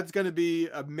 That's going to be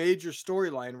a major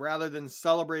storyline rather than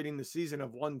celebrating the season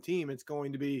of one team. It's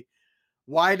going to be,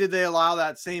 why did they allow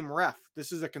that same ref?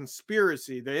 This is a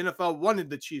conspiracy. The NFL wanted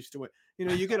the Chiefs to win.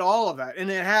 You get all of that. And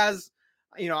it has,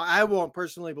 I won't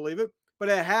personally believe it, but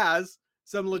it has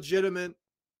some legitimate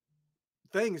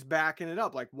things backing it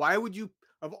up. Like, why would you,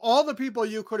 of all the people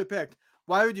you could have picked,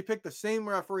 why would you pick the same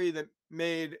referee that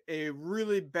made a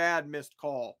really bad missed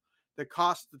call that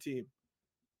cost the team?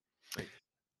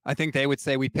 I think they would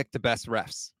say we picked the best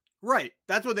refs. Right.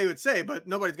 That's what they would say, but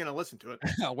nobody's going to listen to it.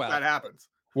 Well, that happens.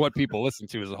 What people listen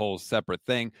to is a whole separate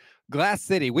thing. Glass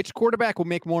City, which quarterback will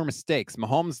make more mistakes?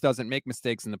 Mahomes doesn't make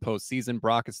mistakes in the postseason.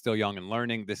 Brock is still young and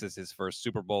learning. This is his first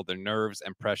Super Bowl. Their nerves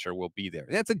and pressure will be there.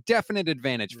 That's a definite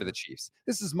advantage for the Chiefs.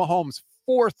 This is Mahomes'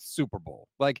 4th Super Bowl.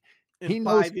 Like, in he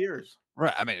knows, 5 years.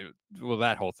 Right. I mean, well,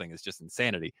 that whole thing is just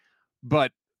insanity.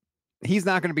 But he's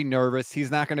not going to be nervous. He's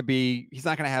not going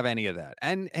to have any of that.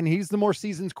 And he's the more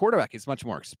seasoned quarterback. He's much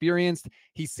more experienced.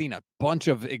 He's seen a bunch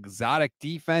of exotic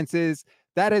defenses.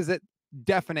 That is a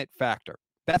definite factor.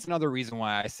 That's another reason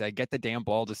why I say get the damn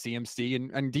ball to CMC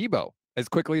and Debo as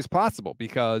quickly as possible,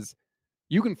 because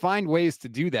you can find ways to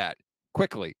do that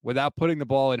quickly without putting the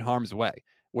ball in harm's way,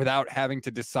 without having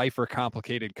to decipher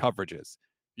complicated coverages.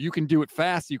 You can do it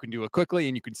fast, you can do it quickly,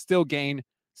 and you can still gain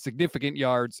significant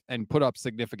yards and put up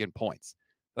significant points.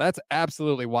 That's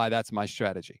absolutely why that's my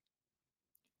strategy.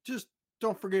 Just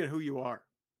don't forget who you are.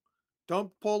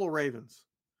 Don't pull the Ravens.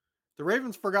 The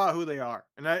Ravens forgot who they are,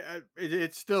 and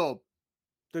it's still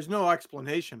there's no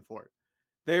explanation for it.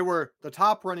 They were the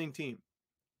top running team.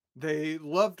 They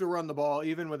love to run the ball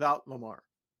even without Lamar.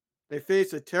 They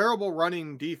faced a terrible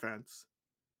running defense,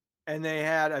 and they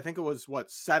had, I think it was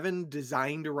 7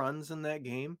 designed runs in that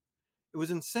game. It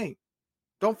was insane.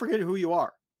 Don't forget who you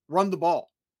are. Run the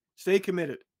ball. Stay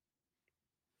committed.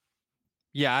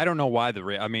 Yeah, I don't know why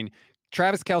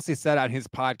Travis Kelce said on his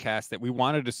podcast that we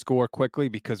wanted to score quickly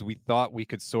because we thought we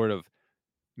could sort of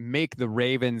make the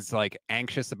Ravens like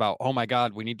anxious about, oh my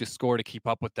God, we need to score to keep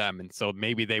up with them. And so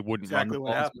maybe they wouldn't run the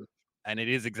ball. Happened. And it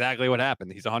is exactly what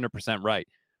happened. He's 100% right.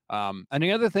 And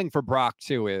the other thing for Brock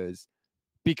too is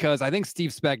because I think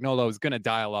Steve Spagnuolo is going to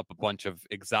dial up a bunch of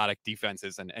exotic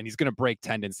defenses and he's going to break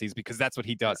tendencies because that's what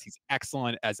he does. He's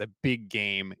excellent as a big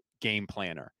game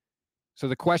planner. So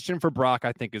the question for Brock,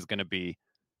 I think, is going to be,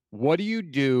 what do you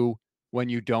do when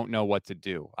you don't know what to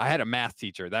do? I had a math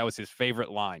teacher. That was his favorite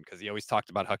line because he always talked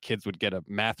about how kids would get a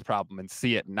math problem and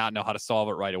see it and not know how to solve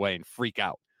it right away and freak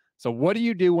out. So what do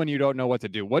you do when you don't know what to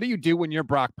do? What do you do when you're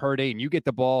Brock Purdy and you get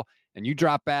the ball and you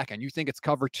drop back and you think it's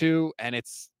cover 2 and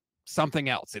it's something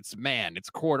else? It's man, it's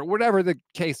quarter, whatever the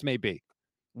case may be.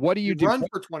 What do you do? Run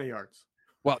for 20 yards.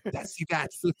 Well, that's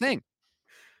the thing.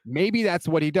 Maybe that's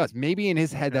what he does. Maybe in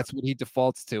his head, that's what he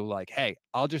defaults to. Like, hey,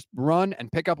 I'll just run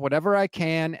and pick up whatever I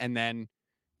can, and then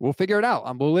we'll figure it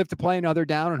out. We'll live to play another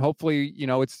down, and hopefully,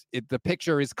 the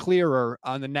picture is clearer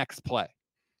on the next play.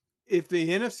 If the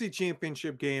NFC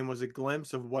Championship game was a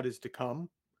glimpse of what is to come,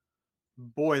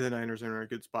 boy, the Niners are in a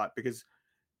good spot because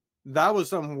that was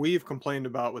something we've complained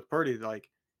about with Purdy. Like,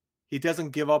 he doesn't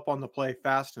give up on the play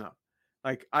fast enough.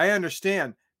 Like, I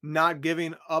understand not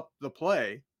giving up the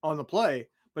play on the play,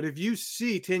 but if you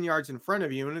see 10 yards in front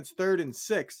of you and it's 3rd and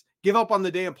 6, give up on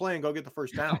the damn play and go get the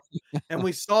first down. And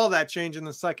we saw that change in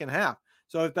the second half.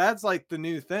 So if that's like the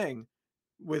new thing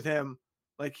with him,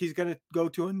 like he's going to go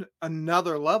to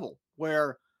another level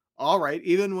where, all right,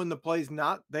 even when the play's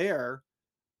not there,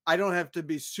 I don't have to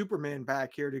be Superman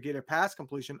back here to get a pass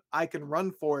completion. I can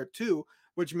run for it too,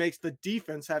 which makes the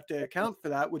defense have to account for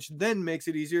that, which then makes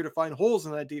it easier to find holes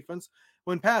in that defense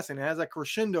when passing. It has a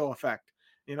crescendo effect.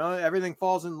 Everything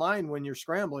falls in line when you're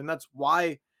scrambling. That's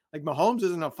why, like, Mahomes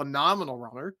isn't a phenomenal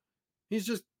runner. He's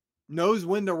just knows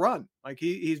when to run. Like,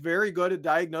 he's very good at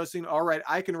diagnosing, all right,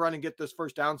 I can run and get this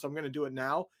first down, so I'm going to do it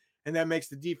now. And that makes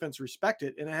the defense respect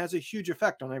it, and it has a huge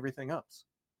effect on everything else.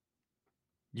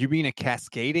 You mean a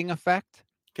cascading effect?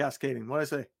 Cascading. What did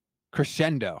I say?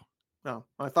 Crescendo. No,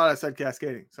 I thought I said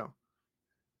cascading, so.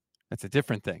 That's a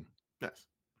different thing. Yes.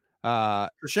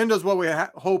 Crescendo is what we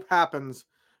hope happens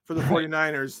for the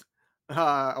 49ers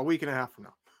a week and a half from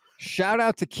now. Shout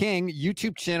out to King,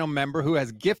 YouTube channel member, who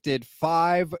has gifted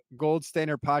 5 Gold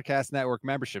Standard Podcast Network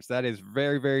memberships. That is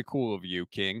very, very cool of you,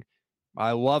 King.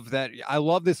 I love that. I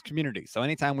love this community. So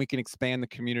anytime we can expand the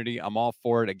community, I'm all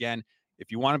for it. Again,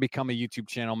 if you want to become a YouTube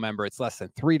channel member, it's less than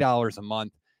 $3 a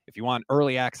month. If you want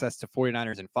early access to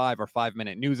 49ers in 5 or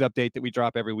 5-minute news update that we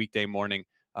drop every weekday morning,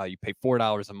 you pay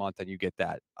 $4 a month and you get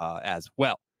that as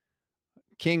well.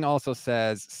 King also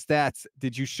says, stats,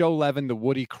 did you show Levin the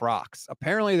Woody Crocs?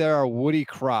 Apparently there are Woody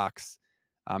Crocs.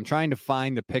 I'm trying to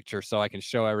find the picture so I can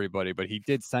show everybody, but he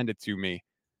did send it to me.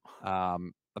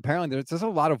 Apparently there's a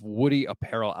lot of Woody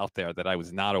apparel out there that I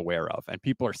was not aware of, and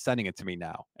people are sending it to me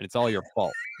now, and it's all your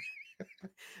fault.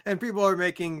 And people are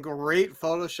making great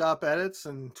Photoshop edits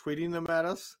and tweeting them at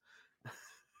us.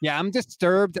 Yeah, I'm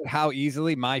disturbed at how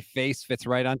easily my face fits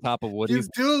right on top of Woody's.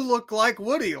 You do look like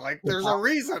Woody. Like, there's a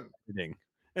reason.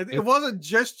 It wasn't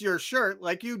just your shirt.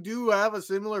 Like, you do have a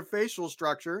similar facial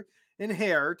structure and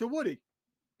hair to Woody.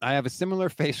 I have a similar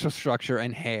facial structure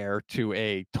and hair to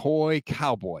a toy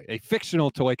cowboy, a fictional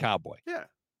toy cowboy. Yeah.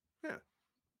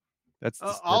 That's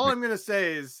all I'm going to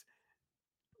say is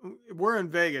we're in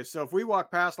Vegas. So if we walk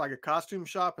past like a costume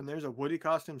shop and there's a Woody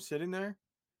costume sitting there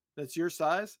that's your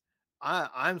size,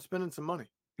 I'm spending some money.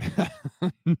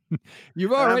 I'm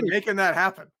making that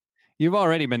happen. You've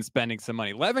already been spending some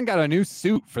money. Levin got a new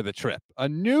suit for the trip. A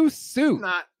new suit.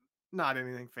 Not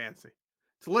anything fancy.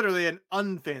 It's literally an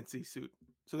unfancy suit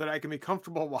so that I can be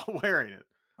comfortable while wearing it.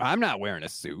 I'm not wearing a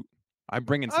suit. I'm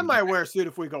bringing I might wear a suit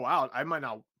if we go out. I might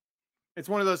not. It's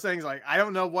one of those things like, I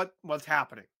don't know what's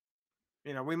happening.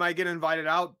 We might get invited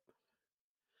out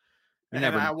and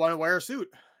I want to wear a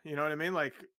suit. You know what I mean?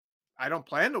 Like, I don't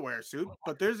plan to wear a suit,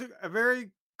 but there's a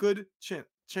very good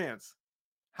chance.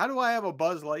 How do I have a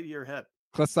Buzz Lightyear head?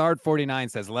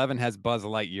 Classard49 says Levin has Buzz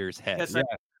Lightyear's head. Yes, yeah.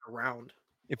 around.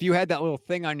 If you had that little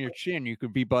thing on your chin, you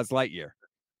could be Buzz Lightyear.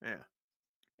 Yeah.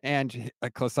 And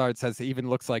Closard says he even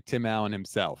looks like Tim Allen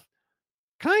himself.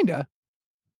 Kinda.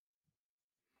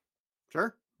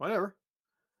 Sure. Whatever.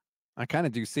 I kind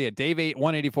of do see it. Dave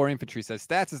 184 Infantry says,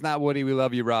 Stats is not Woody. We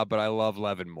love you, Rob, but I love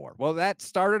Levin more. Well, that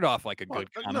started off like a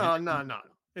good comment. No.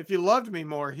 If you loved me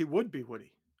more, he would be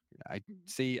Woody. I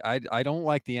see. I don't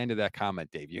like the end of that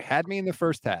comment, Dave. You had me in the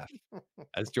first half,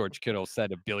 as George Kittle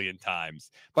said a billion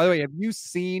times. By the way, have you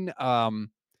seen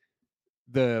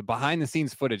the behind the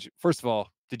scenes footage? First of all,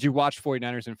 did you watch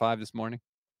 49ers in 5 this morning?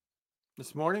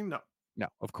 This morning? No. No,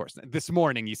 of course not. This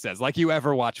morning, he says, like you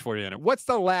ever watch 49ers. What's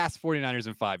the last 49ers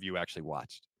in 5 you actually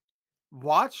watched?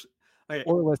 Watch? Okay.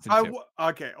 Or listen to.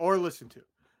 Okay, or listen to.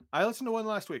 I listened to one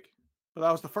last week, but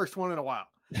that was the first one in a while.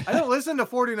 I don't listen to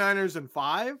 49ers in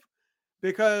 5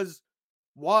 because,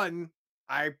 one,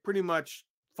 I pretty much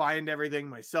find everything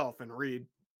myself and read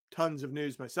tons of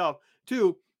news myself.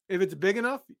 Two, if it's big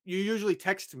enough, you usually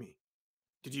text me.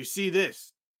 Did you see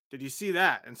this? Did you see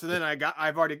that? And so then I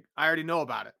already know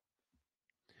about it.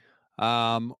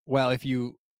 Well, if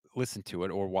you listen to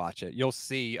it or watch it, you'll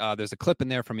see there's a clip in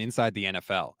there from inside the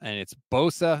NFL, and it's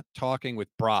Bosa talking with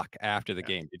Brock after the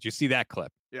game. Did you see that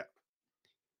clip? Yeah.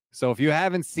 So if you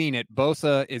haven't seen it,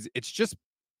 it's just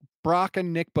Brock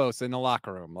and Nick Bosa in the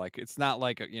locker room. Like, it's not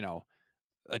like,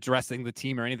 addressing the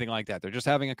team or anything like that. They're just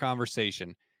having a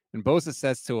conversation. And Bosa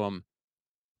says to him,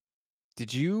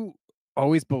 did you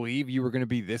always believe you were going to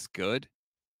be this good?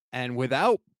 And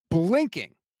without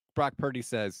blinking, Brock Purdy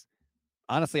says,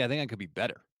 honestly, I think I could be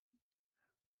better.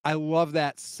 I love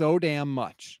that so damn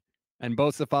much. And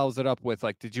Bosa follows it up with,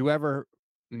 like, did you ever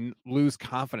lose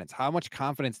confidence? How much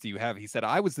confidence do you have? He said,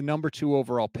 I was the number 2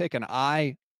 overall pick, and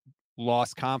I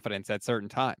lost confidence at certain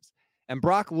times. And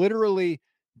Brock literally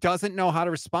doesn't know how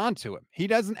to respond to him. He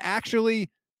doesn't actually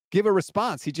give a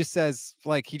response. He just says,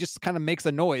 like, he just kind of makes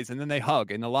a noise, and then they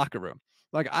hug in the locker room.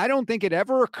 Like, I don't think it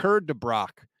ever occurred to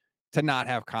Brock to not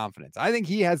have confidence. I think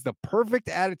he has the perfect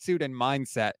attitude and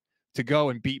mindset to go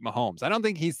and beat Mahomes. I don't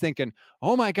think he's thinking,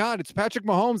 oh my God, it's Patrick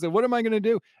Mahomes, and what am I going to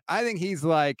do? I think he's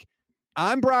like,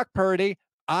 I'm Brock Purdy.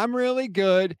 I'm really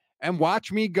good, and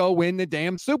watch me go win the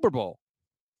damn Super Bowl.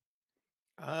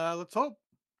 Let's hope.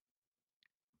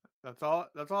 That's all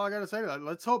I got to say to that.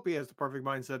 Let's hope he has the perfect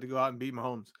mindset to go out and beat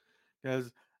Mahomes,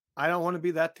 because I don't want to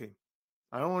be that team.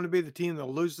 I don't want to be the team that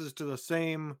loses to the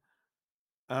same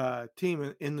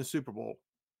team in the Super Bowl.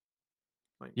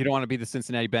 You don't want to be the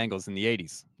Cincinnati Bengals in the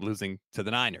 80s, losing to the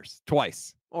Niners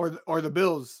twice. Or the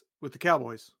Bills with the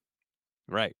Cowboys.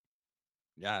 Right.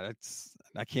 Yeah,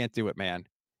 I can't do it, man.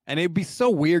 And it'd be so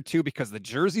weird, too, because the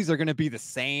jerseys are going to be the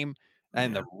same,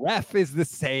 and the ref is the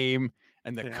same,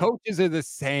 and the coaches are the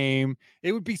same.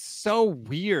 It would be so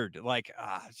weird. Like,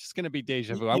 it's just going to be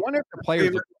deja vu. I wonder if the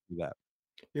players will do that.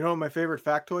 You know what my favorite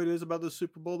factoid is about the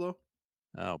Super Bowl, though?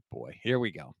 Oh, boy. Here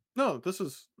we go. No, this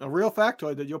is a real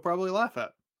factoid that you'll probably laugh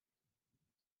at.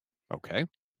 Okay.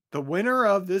 The winner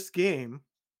of this game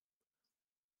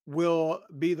will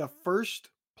be the first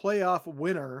playoff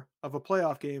winner of a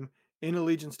playoff game in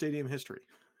Allegiant Stadium history.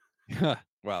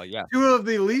 Well, yeah. 2 of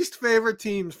the least favorite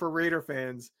teams for Raider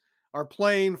fans are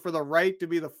playing for the right to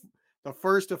be the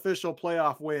first official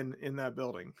playoff win in that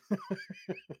building.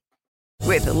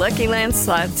 With the Lucky Land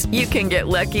Slots, you can get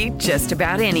lucky just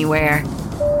about anywhere.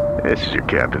 This is your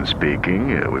captain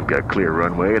speaking. We've got clear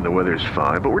runway and the weather's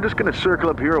fine, but we're just going to circle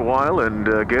up here a while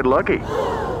and get lucky.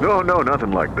 No,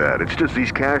 nothing like that. It's just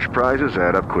these cash prizes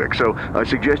add up quick. So I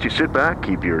suggest you sit back,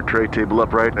 keep your tray table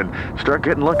upright, and start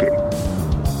getting lucky.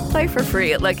 Play for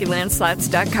free at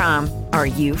LuckyLandSlots.com. Are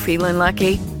you feeling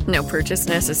lucky? No purchase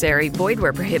necessary. Void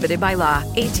where prohibited by law.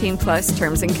 18+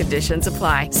 terms and conditions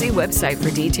apply. See website for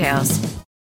details.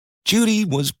 Judy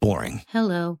was boring.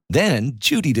 Hello. Then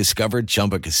Judy discovered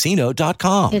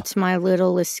ChumbaCasino.com. It's my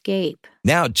little escape.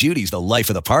 Now Judy's the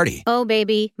life of the party. Oh,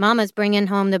 baby, mama's bringing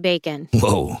home the bacon.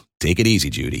 Whoa, take it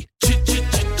easy, Judy.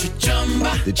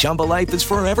 The Chumba life is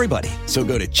for everybody. So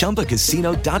go to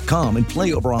ChumbaCasino.com and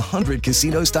play over 100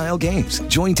 casino-style games.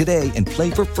 Join today and play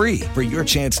for free for your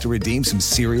chance to redeem some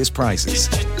serious prizes.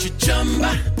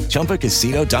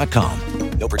 ChumbaCasino.com.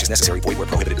 No purchase necessary. Void where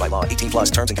prohibited by law.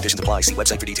 18+ terms and conditions apply. See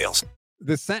website for details.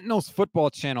 The Sentinels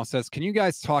football channel says, can you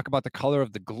guys talk about the color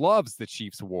of the gloves the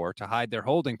Chiefs wore to hide their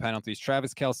holding penalties?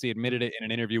 Travis Kelce admitted it in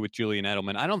an interview with Julian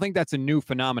Edelman. I don't think that's a new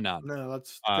phenomenon. No,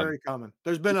 that's very common.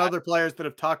 There's been other players that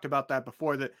have talked about that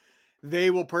before, that they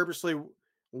will purposely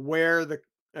wear the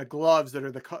gloves that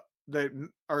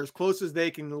are as close as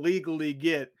they can legally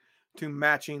get to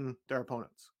matching their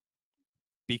opponents.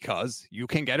 Because you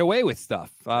can get away with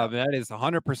stuff. That is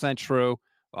 100% true.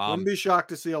 Wouldn't be shocked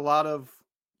to see a lot of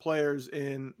players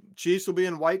in Chiefs will be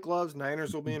in white gloves,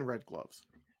 Niners will be in red gloves.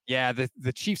 Yeah,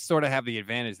 the Chiefs sort of have the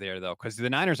advantage there, though, because the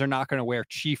Niners are not going to wear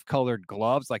Chief-colored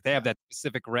gloves. Like, they have that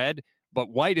specific red, but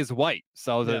white is white.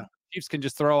 So the Chiefs can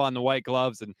just throw on the white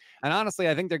gloves. And honestly,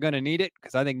 I think they're going to need it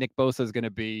because I think Nick Bosa is going to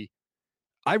be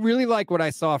 – I really like what I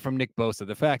saw from Nick Bosa,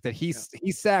 the fact that he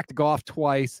sacked Goff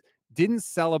twice, didn't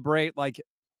celebrate. Like,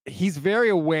 he's very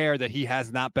aware that he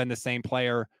has not been the same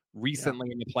player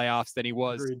recently in the playoffs than he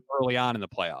was early on in the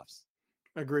playoffs.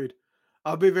 Agreed.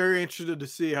 I'll be very interested to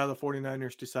see how the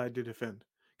 49ers decide to defend.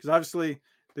 Because obviously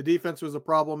the defense was a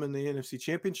problem in the NFC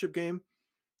Championship game.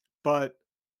 But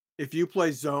if you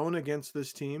play zone against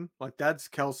this team, like that's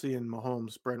Kelsey and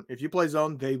Mahomes, Brent. If you play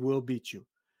zone, they will beat you.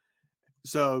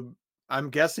 So I'm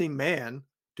guessing, man,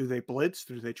 do they blitz?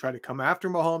 Do they try to come after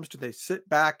Mahomes? Do they sit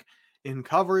back in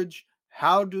coverage?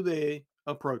 How do they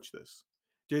approach this?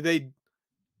 Do they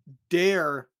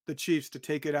dare the Chiefs to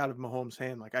take it out of Mahomes'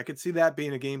 hand? Like, I could see that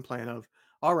being a game plan of,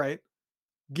 all right,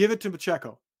 give it to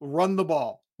Pacheco, run the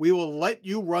ball. We will let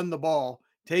you run the ball,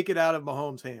 take it out of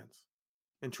Mahomes' hands,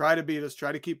 and try to beat us,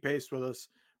 try to keep pace with us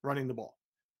running the ball.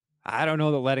 I don't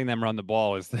know that letting them run the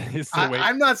ball is the way.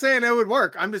 I'm not saying it would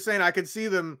work. I'm just saying I could see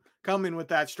them coming with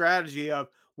that strategy of,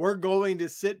 we're going to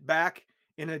sit back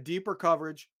in a deeper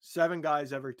coverage, 7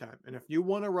 guys every time. And if you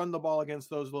want to run the ball against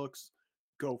those looks,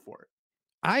 go for it.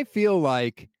 I feel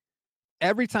like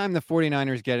every time the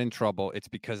 49ers get in trouble, it's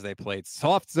because they played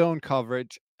soft zone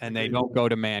coverage and they don't go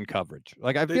to man coverage.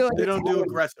 Like, I feel like they don't do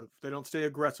aggressive. They don't stay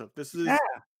aggressive. This is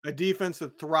a defense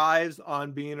that thrives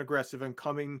on being aggressive and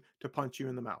coming to punch you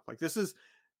in the mouth. Like, this is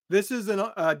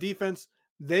a defense.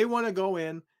 They want to go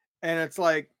in, and it's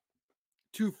like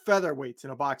 2 featherweights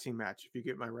in a boxing match, if you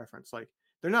get my reference. Like,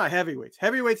 they're not heavyweights.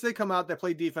 Heavyweights, they come out, they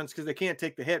play defense because they can't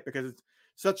take the hit because it's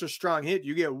such a strong hit.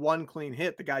 You get one clean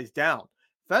hit, the guy's down.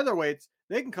 Featherweights,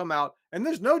 they can come out and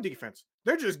there's no defense.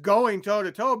 They're just going toe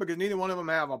to toe because neither one of them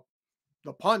have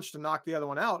the punch to knock the other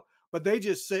one out, but they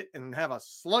just sit and have a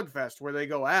slugfest where they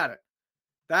go at it.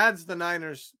 That's the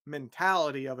Niners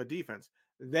mentality of a defense.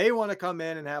 They want to come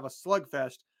in and have a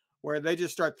slugfest where they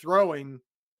just start throwing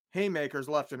haymakers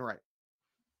left and right.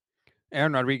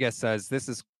 Aaron Rodriguez says,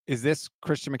 is this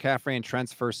Christian McCaffrey and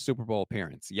Trent's first Super Bowl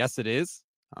appearance? Yes, it is.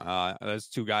 Those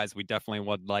 2 guys we definitely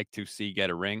would like to see get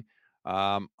a ring.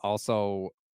 Also,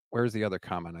 where's the other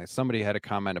comment? Somebody had a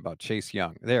comment about Chase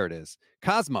Young. There it is.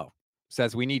 Cosmo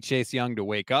says we need Chase Young to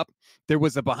wake up. There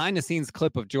was a behind-the-scenes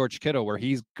clip of George Kittle where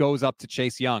he goes up to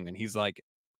Chase Young and he's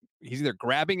either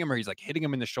grabbing him or he's like hitting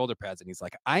him in the shoulder pads. And he's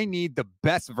like, I need the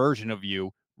best version of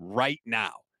you right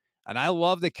now. And I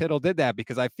love that Kittle did that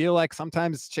because I feel like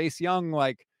sometimes Chase Young,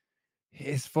 like,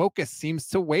 his focus seems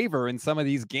to waver in some of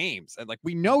these games. And like,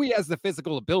 we know he has the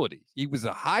physical ability. He was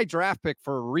a high draft pick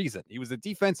for a reason. He was a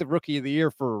defensive rookie of the year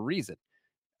for a reason.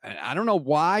 And I don't know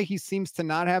why he seems to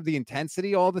not have the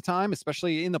intensity all the time,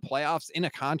 especially in the playoffs in a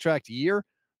contract year.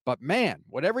 But man,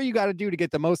 whatever you got to do to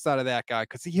get the most out of that guy,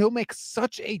 because he'll make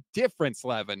such a difference,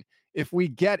 Levin, if we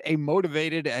get a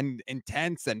motivated and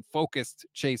intense and focused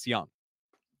Chase Young.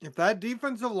 If that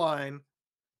defensive line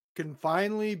can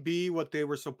finally be what they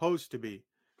were supposed to be,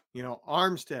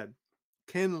 Armstead,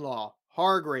 Kinlaw,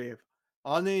 Hargrave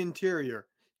on the interior,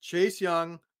 Chase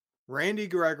Young, Randy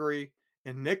Gregory,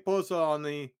 and Nick Bosa on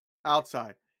the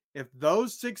outside. If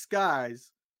those 6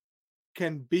 guys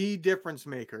can be difference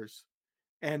makers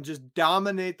and just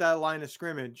dominate that line of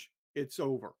scrimmage, it's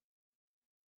over.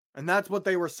 And that's what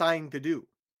they were signed to do.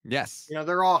 Yes.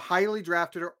 They're all highly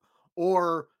drafted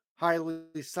or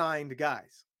highly signed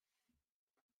guys.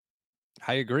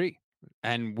 I agree.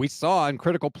 And we saw in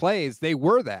critical plays, they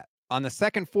were that. On the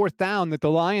 2nd, 4th down that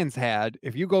the Lions had,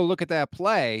 if you go look at that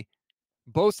play,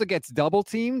 Bosa gets double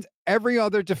teamed. Every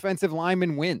other defensive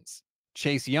lineman wins.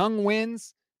 Chase Young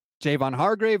wins. Javon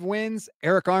Hargrave wins.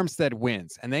 Eric Armstead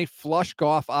wins. And they flush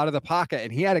Goff out of the pocket.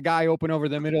 And he had a guy open over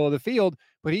the middle of the field,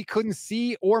 but he couldn't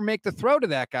see or make the throw to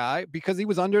that guy because he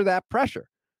was under that pressure.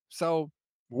 So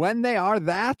when they are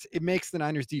that, it makes the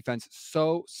Niners defense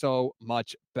so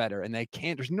much better. And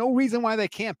there's no reason why they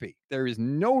can't be. There is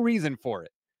no reason for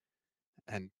it.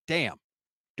 And damn,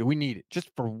 do we need it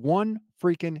just for one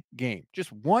freaking game?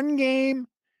 Just one game,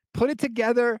 put it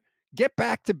together, get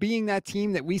back to being that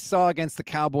team that we saw against the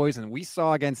Cowboys and we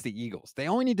saw against the Eagles. They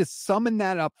only need to summon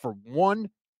that up for one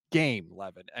game,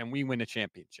 Levin, and we win a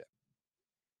championship.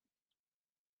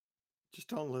 Just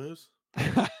don't lose.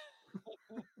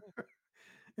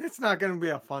 It's not going to be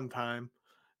a fun time.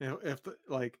 If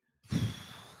it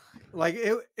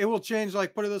will change.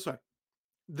 Like, put it this way.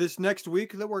 This next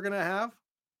week that we're going to have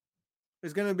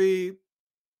is going to be,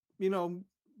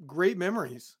 great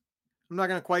memories. I'm not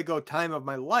going to quite go time of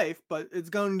my life, but it's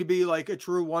going to be like a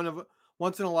true one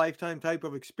once in a lifetime type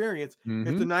of experience.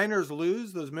 If the Niners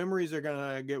lose, those memories are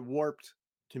going to get warped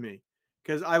to me,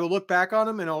 because I will look back on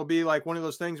them and it'll be like one of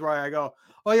those things where I go,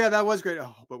 oh yeah, that was great.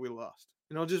 Oh, but we lost.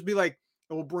 And it'll just be like,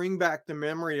 it will bring back the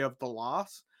memory of the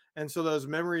loss. And so those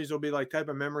memories will be like type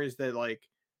of memories that like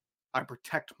I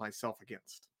protect myself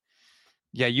against.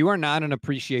 Yeah, you are not an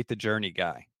appreciate the journey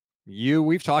guy.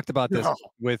 We've talked about this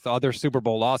with other Super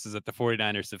Bowl losses that the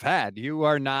 49ers have had. You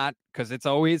are not, because it's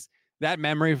always that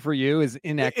memory for you is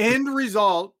the end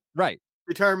result, right?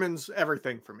 Determines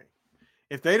everything for me.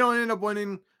 If they don't end up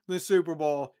winning the Super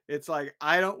Bowl, it's like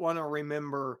I don't want to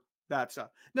remember that stuff.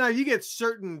 Now, you get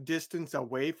certain distance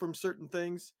away from certain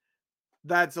things,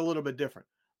 that's a little bit different.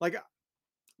 Like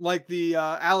the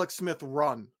Alex Smith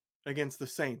run against the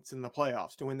Saints in the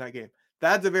playoffs to win that game.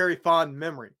 That's a very fond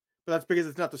memory. But that's because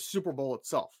it's not the Super Bowl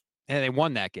itself. And they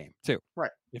won that game too.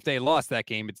 Right. If they lost that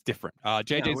game, it's different.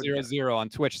 JJ00 on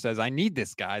Twitch says, I need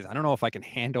this, guys. I don't know if I can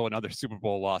handle another Super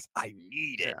Bowl loss. I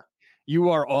need it. Yeah.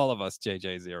 You are all of us,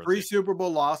 JJ00. 3 Super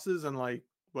Bowl losses in like,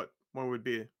 what would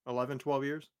be 11, 12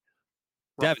 years?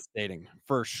 Devastating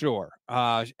for sure.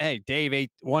 Hey, Dave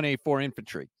 184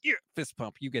 Infantry. Yeah, fist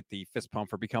pump. You get the fist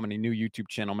pump for becoming a new YouTube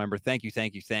channel member. Thank you.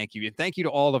 And thank you to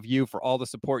all of you for all the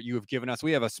support you have given us.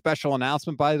 We have a special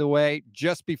announcement, by the way.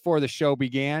 Just before the show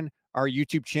began, our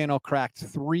YouTube channel cracked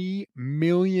 3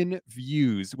 million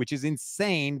views, which is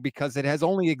insane because it has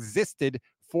only existed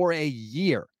for a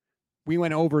year. We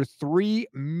went over 3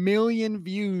 million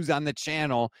views on the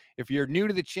channel. If you're new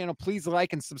to the channel, please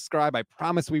like and subscribe. I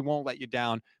promise we won't let you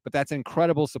down, but that's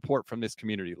incredible support from this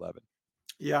community, Levin.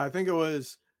 Yeah, I think it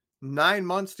was 9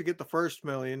 months to get the first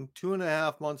million,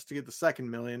 2.5 months to get the second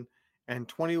million, and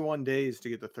 21 days to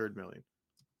get the third million.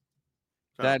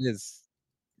 So,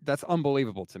 that's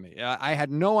unbelievable to me. I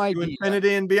had no idea.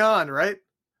 Infinity and beyond, right?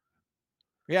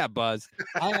 Yeah, Buzz.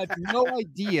 I had no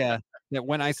idea that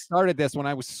when I started this, when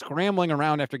I was scrambling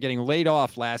around after getting laid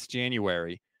off last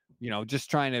January,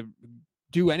 just trying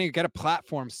to get a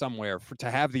platform somewhere to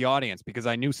have the audience, because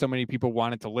I knew so many people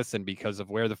wanted to listen because of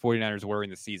where the 49ers were in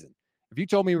the season. If you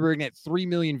told me we were going to get 3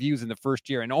 million views in the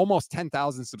first year and almost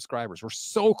 10,000 subscribers, we're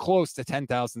so close to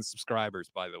 10,000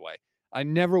 subscribers, by the way, I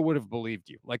never would have believed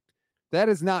you. Like, that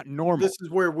is not normal. This is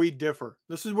where we differ.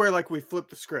 This is where we flip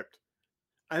the script.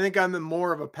 I think I'm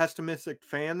more of a pessimistic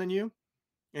fan than you,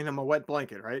 and I'm a wet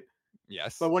blanket, right?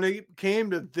 Yes. But when it came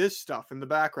to this stuff in the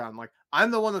background,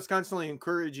 I'm the one that's constantly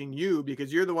encouraging you,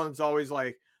 because you're the one that's always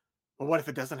like, well, what if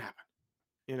it doesn't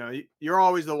happen? You're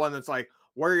always the one that's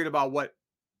worried about what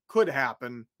could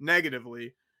happen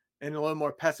negatively and a little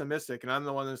more pessimistic. And I'm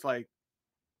the one that's like,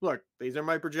 look, these are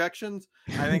my projections.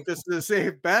 I think this is a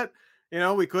safe bet.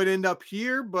 We could end up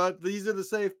here, but these are the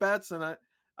safe bets. And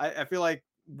I feel like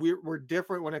we're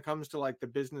different when it comes to the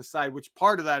business side, which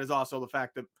part of that is also the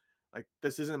fact that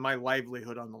this isn't my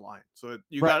livelihood on the line. So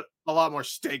you got a lot more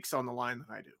stakes on the line than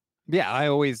I do. Yeah. I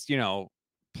always,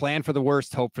 plan for the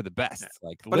worst, hope for the best.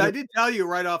 Yeah. But I did tell you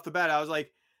right off the bat,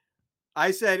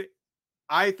 I said,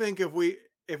 I think if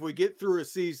we get through a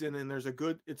season and it's a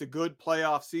good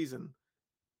playoff season,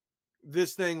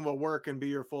 this thing will work and be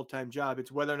your full-time job.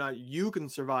 It's whether or not you can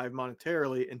survive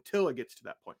monetarily until it gets to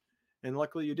that point. And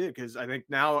luckily you did, because I think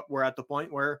now we're at the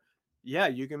point where, yeah,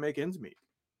 you can make ends meet.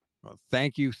 Well,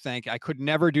 thank you. I could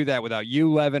never do that without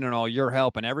you, Levin, and all your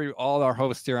help, and all our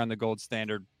hosts here on the Gold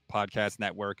Standard Podcast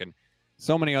Network, and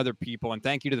so many other people. And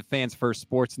thank you to the Fans First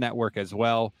Sports Network as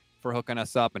well for hooking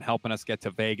us up and helping us get to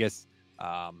Vegas.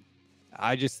 I'm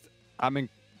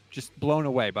just blown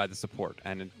away by the support,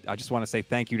 and I just want to say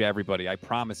thank you to everybody. I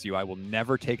promise you, I will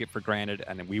never take it for granted,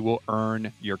 and we will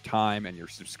earn your time and your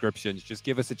subscriptions. Just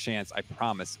give us a chance. I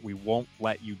promise we won't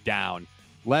let you down.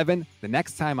 Levin, the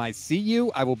next time I see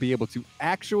you, I will be able to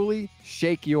actually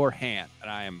shake your hand, and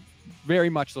I am very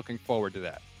much looking forward to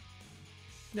that.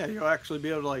 Yeah, you'll actually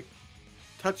be able to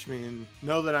touch me and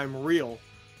know that I'm real.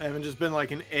 I haven't just been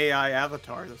an AI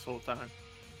avatar this whole time.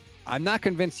 I'm not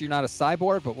convinced you're not a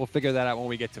cyborg, but we'll figure that out when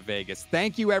we get to Vegas.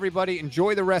 Thank you, everybody.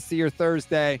 Enjoy the rest of your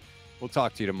Thursday. We'll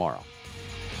talk to you tomorrow.